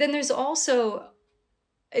 But then there's also,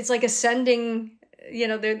 it's like ascending,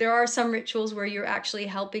 there are some rituals where you're actually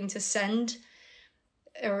helping to send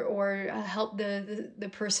or help the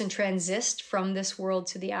person transist from this world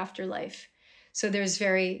to the afterlife. So there's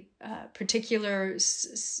very particular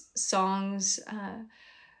songs,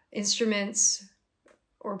 instruments,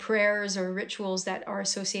 or prayers or rituals that are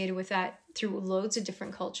associated with that through loads of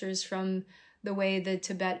different cultures, from the way the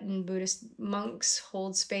Tibetan Buddhist monks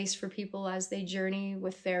hold space for people as they journey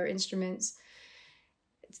with their instruments,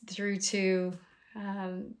 through to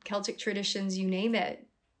Celtic traditions, you name it.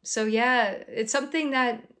 So yeah, it's something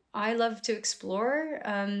that I love to explore.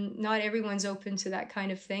 Not everyone's open to that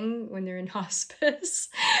kind of thing when they're in hospice,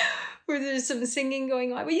 where there's some singing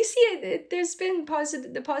going on. But you see it there's been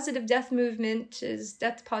the positive death movement,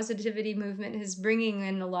 death positivity movement is bringing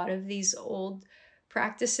in a lot of these old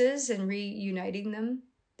practices and reuniting them.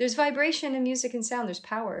 There's vibration in music and sound. There's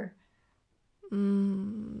power.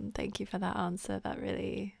 Thank you for that answer. That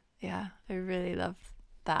really, I really love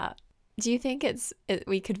that. Do you think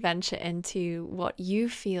we could venture into what you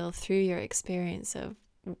feel through your experience of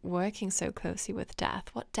working so closely with death,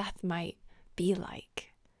 what death might be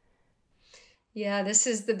like? Yeah, this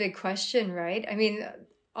is the big question, right? I mean,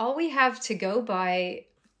 all we have to go by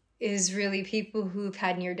is really people who've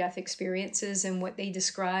had near-death experiences and what they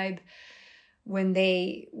describe when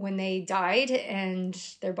they died and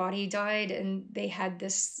their body died and they had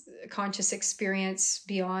this conscious experience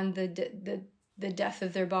beyond the death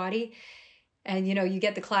of their body. And you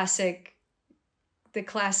get the classic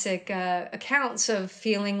accounts of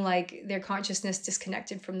feeling like their consciousness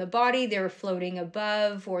disconnected from the body, they were floating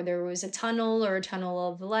above, or there was a tunnel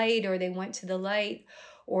of light, or they went to the light,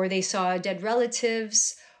 or they saw dead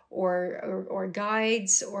relatives or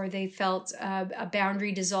guides, or they felt a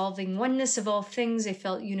boundary dissolving oneness of all things. They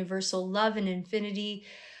felt universal love and infinity.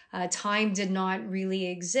 Time did not really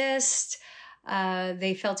exist.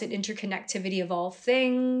 They felt an interconnectivity of all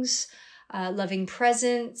things, loving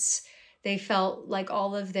presence. They felt like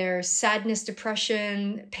all of their sadness,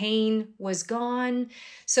 depression, pain was gone.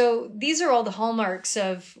 So these are all the hallmarks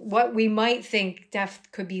of what we might think death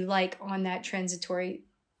could be like on that transitory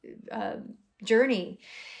journey.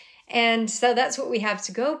 And so that's what we have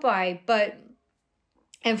to go by. But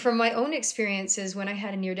And from my own experiences, when I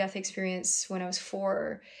had a near-death experience when I was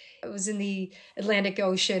 4, I was in the Atlantic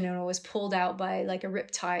Ocean and I was pulled out by like a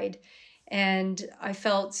riptide. And I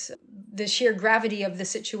felt the sheer gravity of the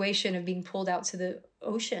situation of being pulled out to the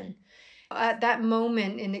ocean. At that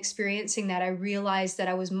moment in experiencing that, I realized that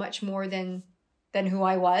I was much more than who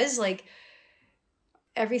I was. Like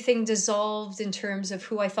everything dissolved in terms of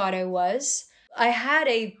who I thought I was. I had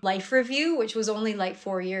a life review, which was only like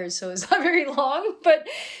 4 years, so it's not very long, but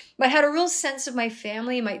I had a real sense of my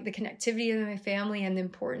family, the connectivity of my family and the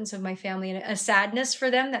importance of my family, and a sadness for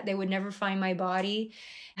them that they would never find my body.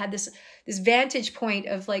 I had this vantage point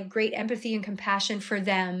of like great empathy and compassion for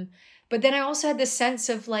them. But then I also had this sense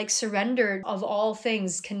of like surrender of all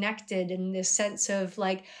things connected, and this sense of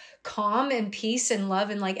like calm and peace and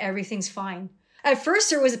love and like everything's fine. At first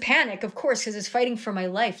there was a panic, of course, because I was fighting for my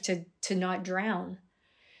life to not drown.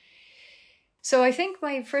 So I think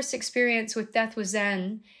my first experience with death was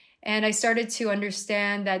then, and I started to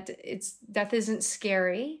understand that death isn't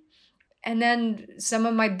scary. And then some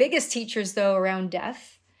of my biggest teachers, though, around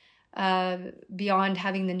death, beyond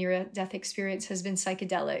having the near-death experience, has been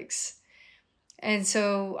psychedelics. And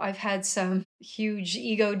so I've had some huge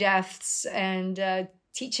ego deaths and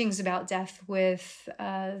teachings about death with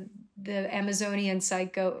the Amazonian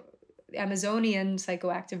psychoactive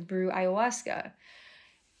brew ayahuasca,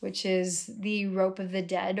 which is the rope of the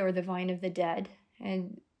dead or the vine of the dead.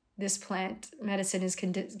 And this plant medicine is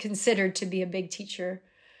considered to be a big teacher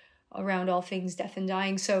around all things death and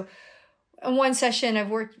dying. So in one session, I've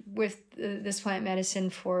worked with this plant medicine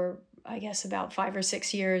for, I guess, about 5 or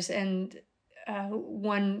 6 years. And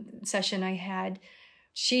one session I had,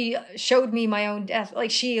 she showed me my own death.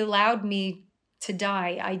 Like she allowed me to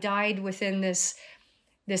die. I died within this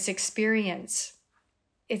experience.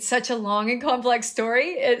 It's such a long and complex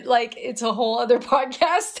story. It's a whole other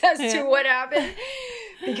podcast as to what happened,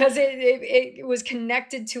 because it was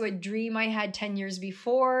connected to a dream I had 10 years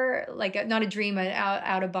before, like not a dream, an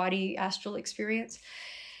out of body astral experience.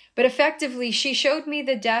 But effectively, she showed me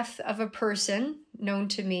the death of a person known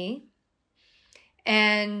to me,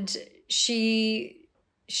 and she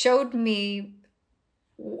showed me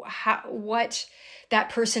what that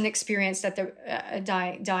person experienced at the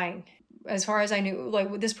dying. As far as I knew,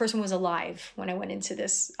 like this person was alive when I went into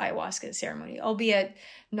this ayahuasca ceremony, albeit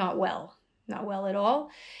not well at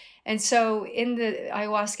all. And so in the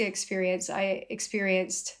ayahuasca experience, I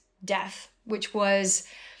experienced death, which was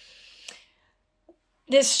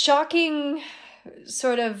this shocking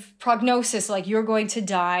sort of prognosis, like you're going to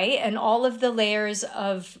die, and all of the layers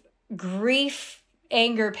of grief,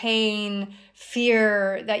 anger, pain,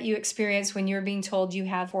 fear that you experience when you're being told you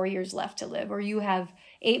have 4 years left to live, or you have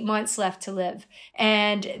 8 months left to live.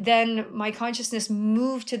 And then my consciousness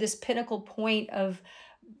moved to this pinnacle point of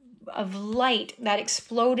light that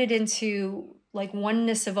exploded into like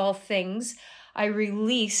oneness of all things. I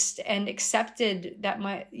released and accepted that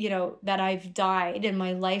that I've died and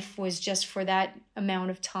my life was just for that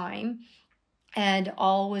amount of time, and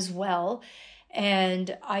all was well.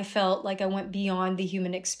 And I felt like I went beyond the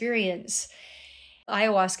human experience.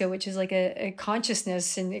 Ayahuasca, which is like a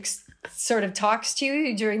consciousness and sort of talks to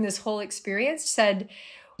you during this whole experience, said,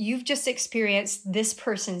 you've just experienced this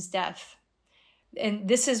person's death. And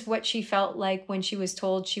this is what she felt like when she was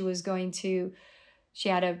told she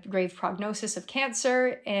had a grave prognosis of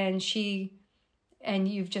cancer, and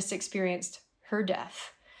you've just experienced her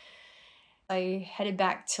death. I headed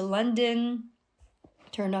back to London,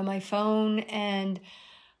 turned on my phone, and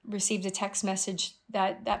received a text message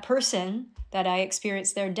that that person that I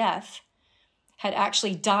experienced their death had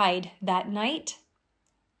actually died that night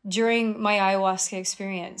during my ayahuasca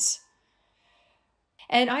experience.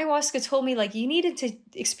 And ayahuasca told me, like, you needed to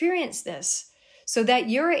experience this so that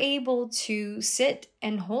you're able to sit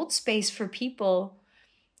and hold space for people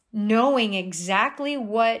knowing exactly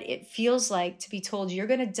what it feels like to be told you're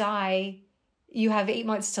going to die, you have 8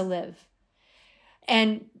 months to live.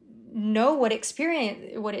 And know what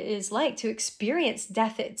it is like to experience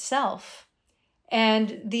death itself,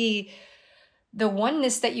 and the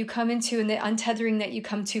oneness that you come into, and the untethering that you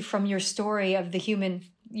come to from your story of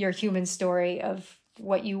your human story of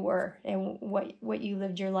what you were and what you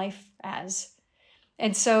lived your life as.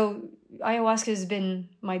 And so ayahuasca has been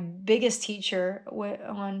my biggest teacher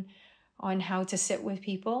on how to sit with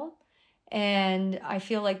people, and I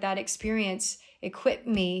feel like that experience equipped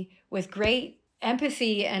me with great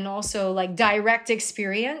empathy and also like direct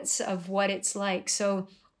experience of what it's like. So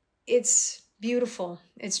it's beautiful,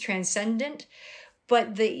 it's transcendent,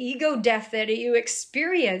 but the ego death that you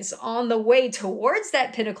experience on the way towards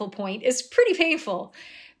that pinnacle point is pretty painful,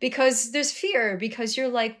 because there's fear, because you're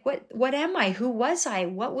like, what am I? Who was I?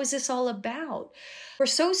 What was this all about? We're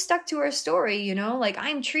so stuck to our story, you know, like,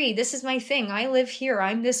 I'm Tree, this is my thing, I live here,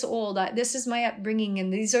 I'm this old, this is my upbringing,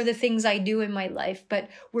 and these are the things I do in my life. But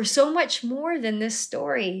we're so much more than this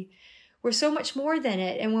story. We're so much more than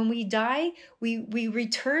it. And when we die, we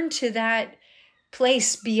return to that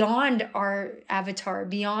place beyond our avatar,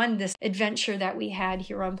 beyond this adventure that we had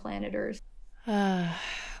here on planet Earth.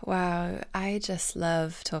 Wow, I just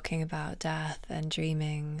love talking about death and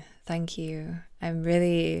dreaming. Thank you. I'm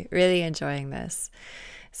really, really enjoying this.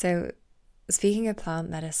 So, speaking of plant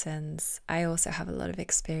medicines, I also have a lot of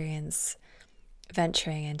experience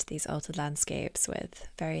venturing into these altered landscapes with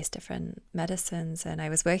various different medicines. And I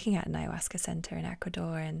was working at an ayahuasca center in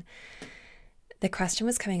Ecuador, and the question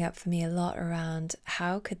was coming up for me a lot around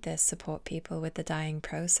how could this support people with the dying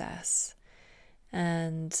process?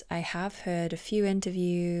 And I have heard a few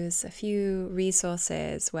interviews, a few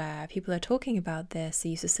resources where people are talking about this, the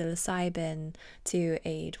use of psilocybin to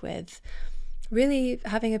aid with really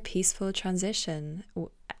having a peaceful transition,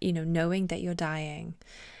 you know, knowing that you're dying.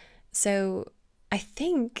 So I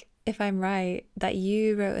think, if I'm right, that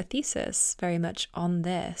you wrote a thesis very much on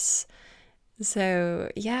this.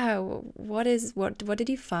 So yeah, what did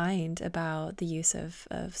you find about the use of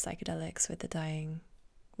psychedelics with the dying,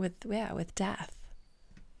 with death?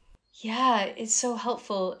 Yeah, it's so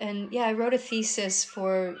helpful. And yeah, I wrote a thesis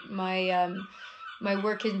for my my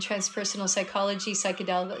work in transpersonal psychology,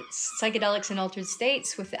 psychedelics and altered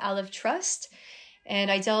states with the Aleph Trust. And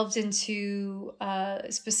I delved into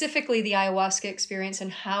specifically the ayahuasca experience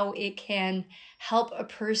and how it can help a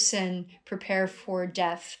person prepare for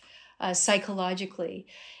death psychologically.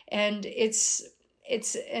 And it's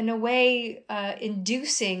in a way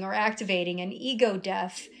inducing or activating an ego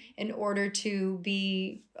death in order to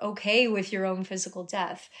be okay with your own physical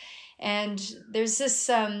death. And there's this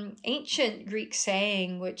ancient Greek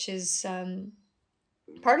saying, which is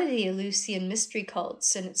part of the Eleusinian mystery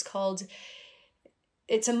cults, and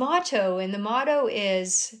it's a motto, and the motto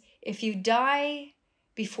is, if you die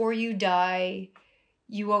before you die,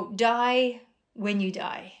 you won't die when you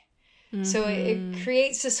die. Mm-hmm. So it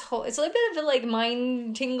creates this whole, it's a little bit of a like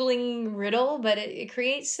mind-tingling riddle, but it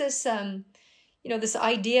creates this this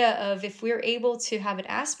idea of, if we're able to have an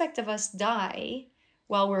aspect of us die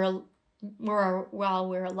while we're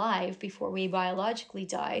alive before we biologically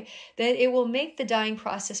die, then it will make the dying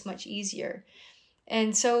process much easier.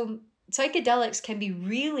 And so psychedelics can be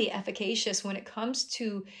really efficacious when it comes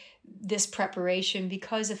to this preparation,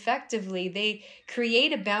 because effectively they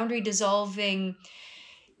create a boundary dissolving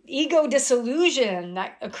ego dissolution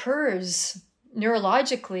that occurs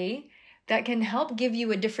neurologically that can help give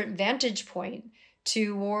you a different vantage point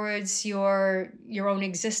towards your own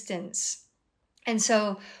existence. And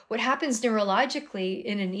so what happens neurologically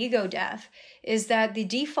in an ego death is that the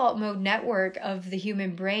default mode network of the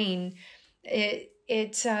human brain, it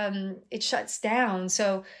shuts down.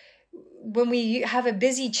 So when we have a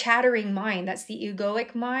busy chattering mind, that's the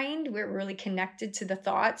egoic mind, we're really connected to the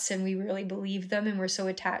thoughts and we really believe them and we're so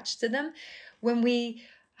attached to them. When we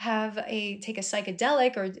take a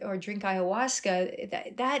psychedelic or drink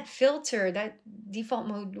ayahuasca, that filter, that default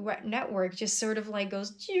mode network just sort of like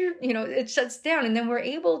goes, it shuts down, and then we're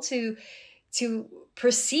able to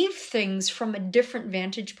perceive things from a different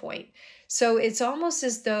vantage point. So it's almost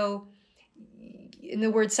as though, and the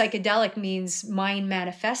word psychedelic means mind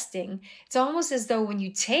manifesting, it's almost as though when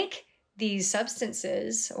you take these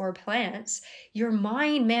substances or plants, your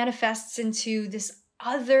mind manifests into this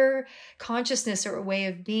other consciousness or a way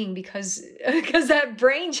of being, because that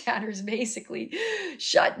brain chatter is basically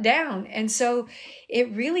shut down. And so it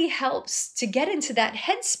really helps to get into that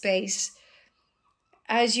headspace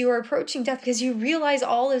as you are approaching death, because you realize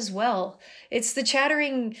all is well. It's the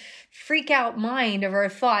chattering freak out mind of our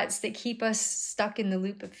thoughts that keep us stuck in the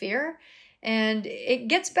loop of fear. And it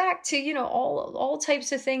gets back to, all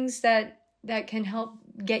types of things that can help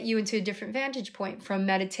get you into a different vantage point, from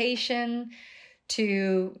meditation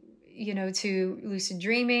to lucid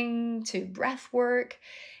dreaming, to breath work,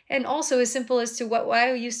 and also as simple as to what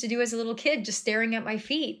I used to do as a little kid, just staring at my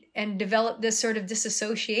feet, and develop this sort of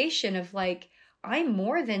disassociation of like, I'm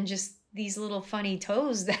more than just these little funny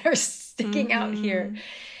toes that are sticking out here.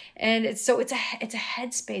 And it's a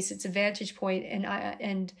headspace, it's a vantage point,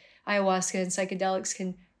 and ayahuasca and psychedelics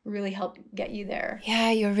can really help get you there.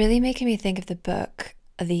 Yeah, you're really making me think of the book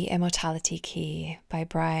The Immortality Key by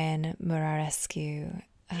Brian Murarescu.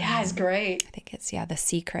 Yeah, it's great. I think it's, The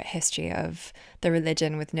Secret History of the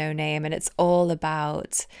Religion with No Name. And it's all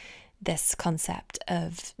about this concept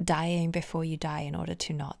of dying before you die in order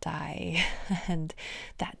to not die, and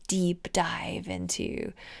that deep dive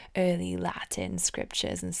into early Latin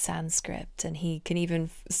scriptures and Sanskrit. And he can even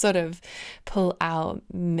sort of pull out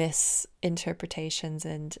misinterpretations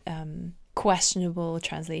and questionable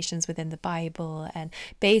translations within the Bible, and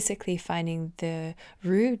basically finding the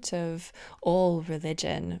root of all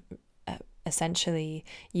religion. Essentially,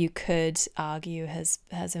 you could argue has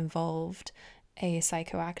involved a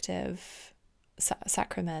psychoactive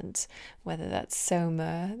sacrament, whether that's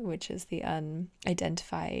soma, which is the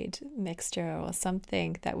unidentified mixture, or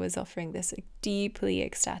something that was offering this deeply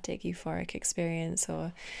ecstatic, euphoric experience,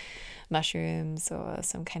 or mushrooms, or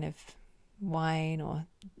some kind of wine, or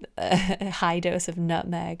a high dose of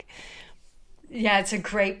nutmeg. Yeah, it's a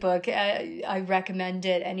great book. I recommend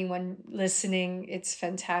it. Anyone listening, it's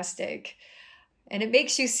fantastic. And it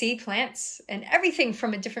makes you see plants and everything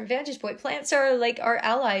from a different vantage point. Plants are like our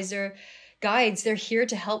allies, they're guides. They're here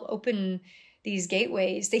to help open these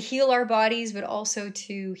gateways. They heal our bodies, but also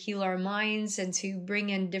to heal our minds and to bring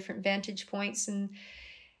in different vantage points. And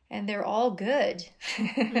they're all good.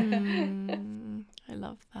 I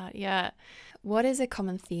love that. Yeah. What is a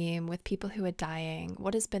common theme with people who are dying?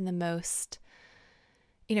 What has been the most...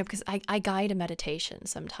 because I guide a meditation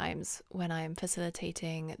sometimes when I'm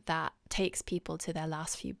facilitating that takes people to their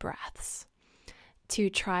last few breaths to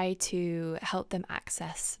try to help them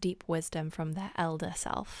access deep wisdom from their elder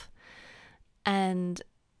self. And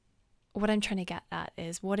what I'm trying to get at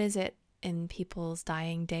is, what is it in people's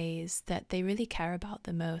dying days that they really care about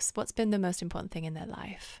the most? What's been the most important thing in their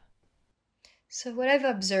life? So what I've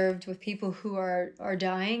observed with people who are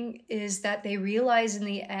dying is that they realize in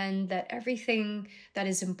the end that everything that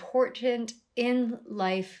is important in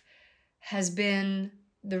life has been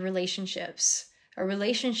the relationships, our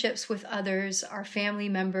relationships with others, our family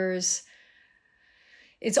members.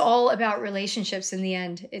 It's all about relationships in the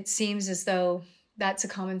end. It seems as though that's a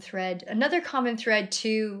common thread. Another common thread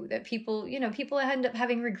too, that people end up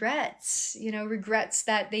having regrets, regrets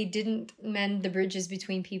that they didn't mend the bridges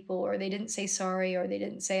between people, or they didn't say sorry, or they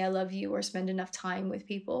didn't say I love you, or spend enough time with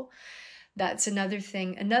people. That's another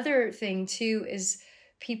thing. Another thing too is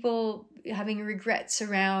people having regrets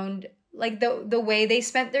around like the way they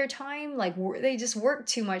spent their time, like they just worked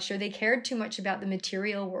too much, or they cared too much about the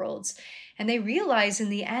material worlds. And they realize in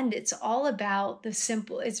the end, it's all about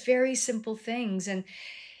it's very simple things. And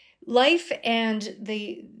life and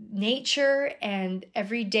the nature and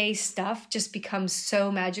everyday stuff just becomes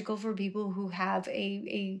so magical for people who have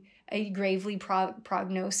a gravely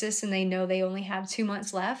prognosis, and they know they only have 2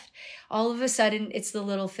 months left. All of a sudden, it's the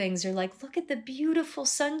little things. They're like, look at the beautiful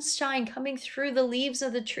sunshine coming through the leaves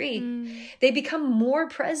of the tree. They become more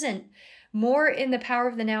present, more in the power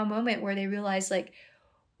of the now moment, where they realize, like,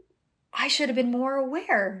 I should have been more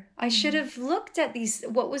aware. I should have looked at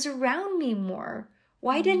what was around me more.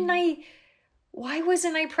 Why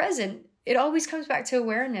wasn't I present? It always comes back to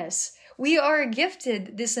awareness. We are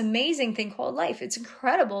gifted this amazing thing called life. It's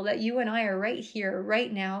incredible that you and I are right here,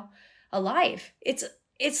 right now, alive.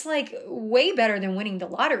 It's like way better than winning the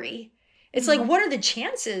lottery. It's like, what are the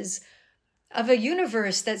chances of a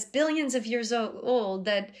universe that's billions of years old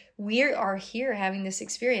that we are here having this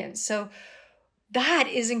experience? So that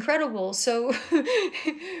is incredible. So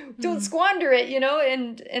don't squander it,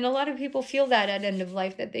 and a lot of people feel that at end of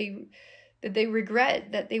life, that they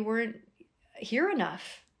regret that they weren't here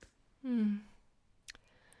enough.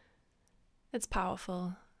 It's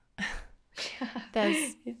powerful.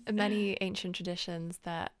 There's many ancient traditions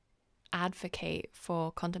that advocate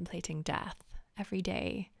for contemplating death every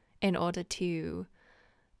day in order to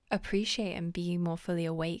appreciate and be more fully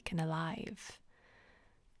awake and alive.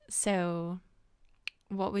 So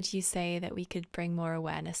what would you say that we could bring more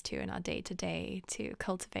awareness to in our day-to-day to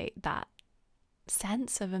cultivate that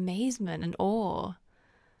sense of amazement and awe?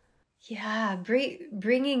 Yeah,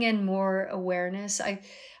 bringing in more awareness. I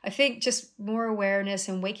think just more awareness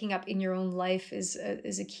and waking up in your own life is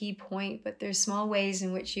a key point, but there's small ways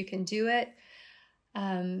in which you can do it.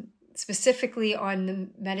 Specifically on the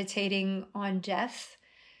meditating on death,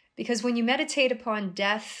 because when you meditate upon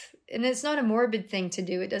death, and it's not a morbid thing to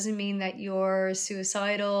do, it doesn't mean that you're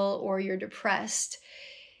suicidal or you're depressed.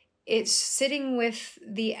 It's sitting with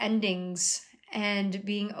the endings and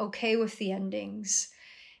being okay with the endings.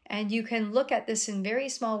 And you can look at this in very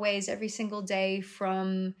small ways every single day,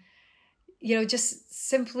 from, just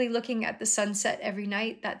simply looking at the sunset every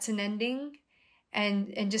night. That's an ending.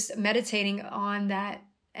 And just meditating on that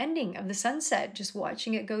ending of the sunset, just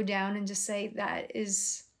watching it go down and just say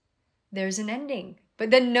there's an ending. But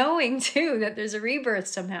then knowing too that there's a rebirth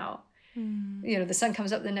somehow. The sun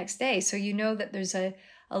comes up the next day. So that there's a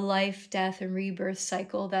a life, death, and rebirth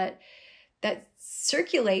cycle that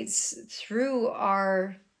circulates through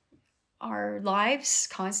our lives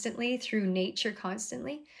constantly, through nature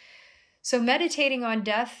constantly. So meditating on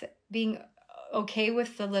death, being okay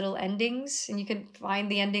with the little endings, and you can find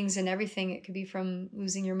the endings in everything. It could be from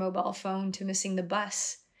losing your mobile phone to missing the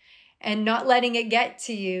bus, and not letting it get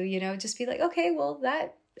to you, you know, just be like, okay, well,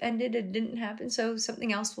 that ended, it didn't happen, so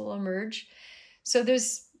something else will emerge. So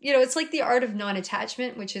there's, you know, it's like the art of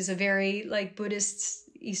non-attachment, which is a very like Buddhist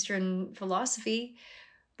Eastern philosophy,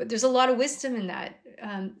 but there's a lot of wisdom in that,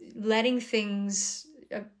 letting things,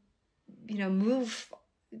 you know, move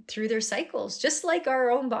through their cycles, just like our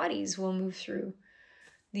own bodies will move through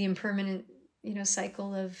the impermanent, you know,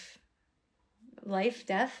 cycle of life,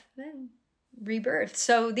 death, and rebirth.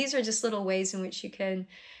 So these are just little ways in which you can.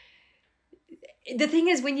 The thing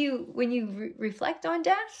is, when you reflect on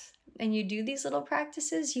death and you do these little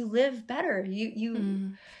practices, you live better.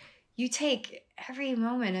 You take every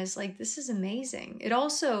moment as like, this is amazing. It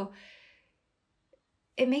also,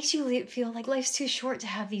 it makes you feel like life's too short to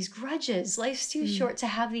have these grudges. Life's too short to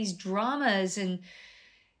have these dramas and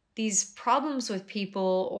these problems with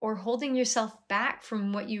people, or holding yourself back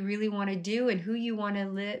from what you really want to do and who you want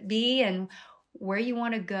to be and where you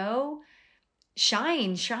want to go.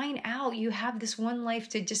 Shine out. You have this one life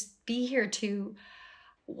to just be here to,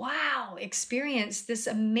 wow, experience this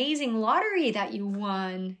amazing lottery that you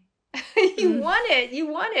won. You won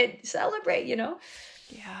it. Celebrate, you know?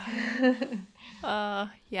 Yeah.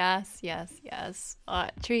 Yes.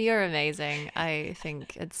 Tree, you're amazing. I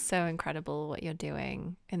think it's so incredible what you're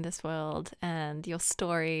doing in this world, and your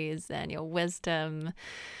stories and your wisdom.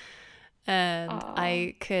 And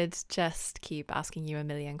I could just keep asking you a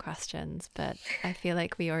million questions, but I feel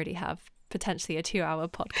like we already have potentially a 2-hour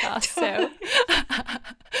podcast. So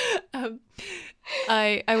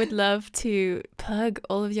I would love to plug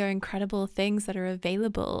all of your incredible things that are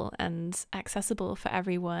available and accessible for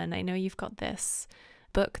everyone. I know you've got this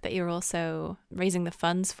book that you're also raising the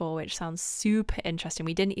funds for, which sounds super interesting.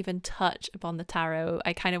 We didn't even touch upon the tarot.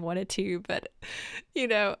 I kind of wanted to, but you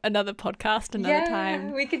know, another podcast another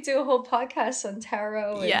time. We could do a whole podcast on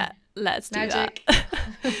tarot. Yeah, let's magic. do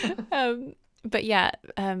that. But yeah,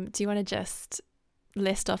 do you want to just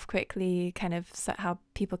list off quickly kind of how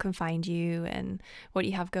people can find you and what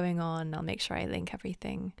you have going on? I'll make sure I link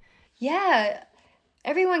everything. Yeah.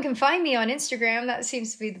 Everyone can find me on Instagram. That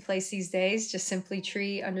seems to be the place these days. Just simply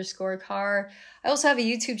tree_Carr. I also have a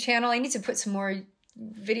YouTube channel. I need to put some more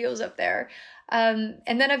videos up there. And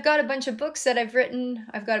then I've got a bunch of books that I've written.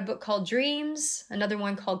 I've got a book called Dreams, another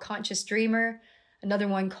one called Conscious Dreamer, another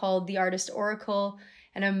one called The Artist Oracle.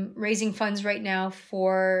 And I'm raising funds right now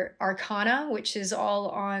for Arcana, which is all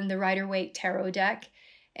on the Rider-Waite Tarot deck,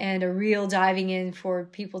 and a real diving in for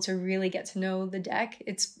people to really get to know the deck.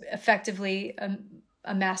 It's effectively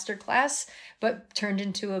a master class, but turned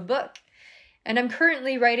into a book. And I'm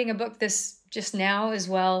currently writing a book just now as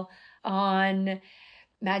well on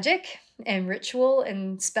magic and ritual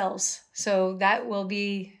and spells. So that will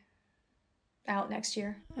be out next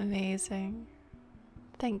year. Amazing.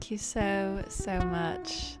 Thank you so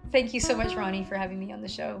much. Thank you so much, Ronnie, for having me on the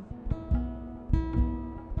show.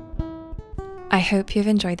 I hope you've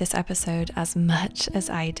enjoyed this episode as much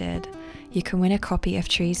as I did. You can win a copy of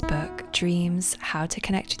Tree's book, Dreams: How to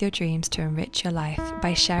Connect with Your Dreams to Enrich Your Life,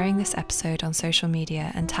 by sharing this episode on social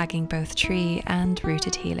media and tagging both Tree and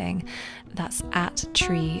Rooted Healing. That's at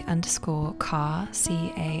tree_Carr,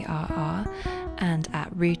 CARR, and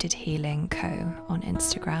at Rooted Healing Co. on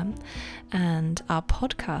Instagram. And our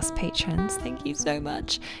podcast patrons, thank you so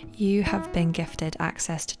much. You have been gifted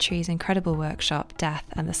access to Tree's incredible workshop, Death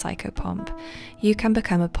and the Psychopomp. You can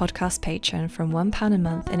become a podcast patron from £1 a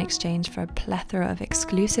month in exchange for a plethora of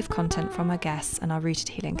exclusive content from our guests and our Rooted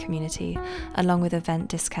Healing community, along with event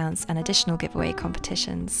discounts and additional giveaway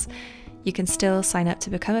competitions. You can still sign up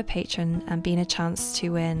to become a patron and be in a chance to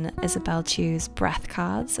win Isabel Chu's breath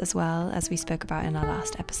cards, as well as we spoke about in our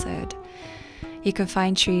last episode. You can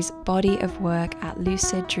find Tree's body of work at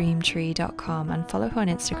luciddreamtree.com and follow her on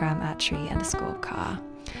Instagram at tree_Carr.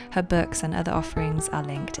 Her books and other offerings are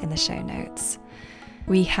linked in the show notes.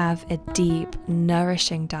 We have a deep,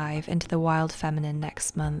 nourishing dive into the wild feminine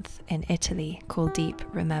next month in Italy called Deep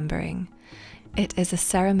Remembering. It is a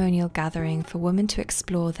ceremonial gathering for women to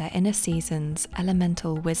explore their inner seasons,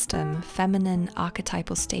 elemental wisdom, feminine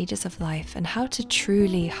archetypal stages of life, and how to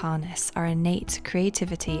truly harness our innate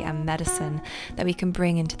creativity and medicine that we can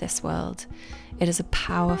bring into this world. It is a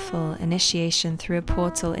powerful initiation through a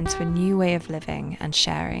portal into a new way of living and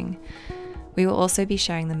sharing. We will also be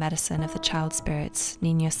sharing the medicine of the child spirits,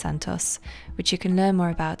 Niños Santos, which you can learn more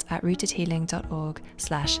about at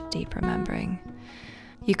rootedhealing.org/deepremembering.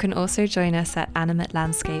 You can also join us at Animate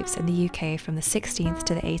Landscapes in the UK from the 16th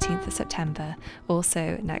to the 18th of September,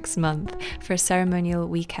 also next month, for a ceremonial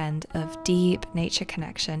weekend of deep nature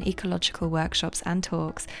connection, ecological workshops and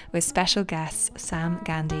talks with special guests Sam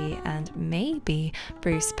Gandhi and maybe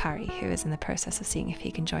Bruce Parry, who is in the process of seeing if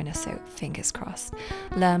he can join us, so fingers crossed.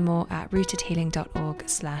 Learn more at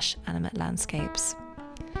rootedhealing.org/animate landscapes.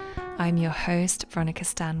 I'm your host, Veronica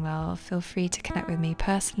Stanwell. Feel free to connect with me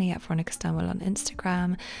personally at Veronica Stanwell on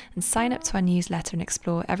Instagram and sign up to our newsletter and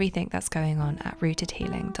explore everything that's going on at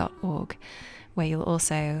rootedhealing.org, where you'll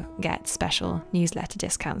also get special newsletter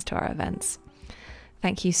discounts to our events.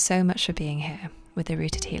 Thank you so much for being here with the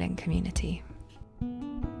Rooted Healing community.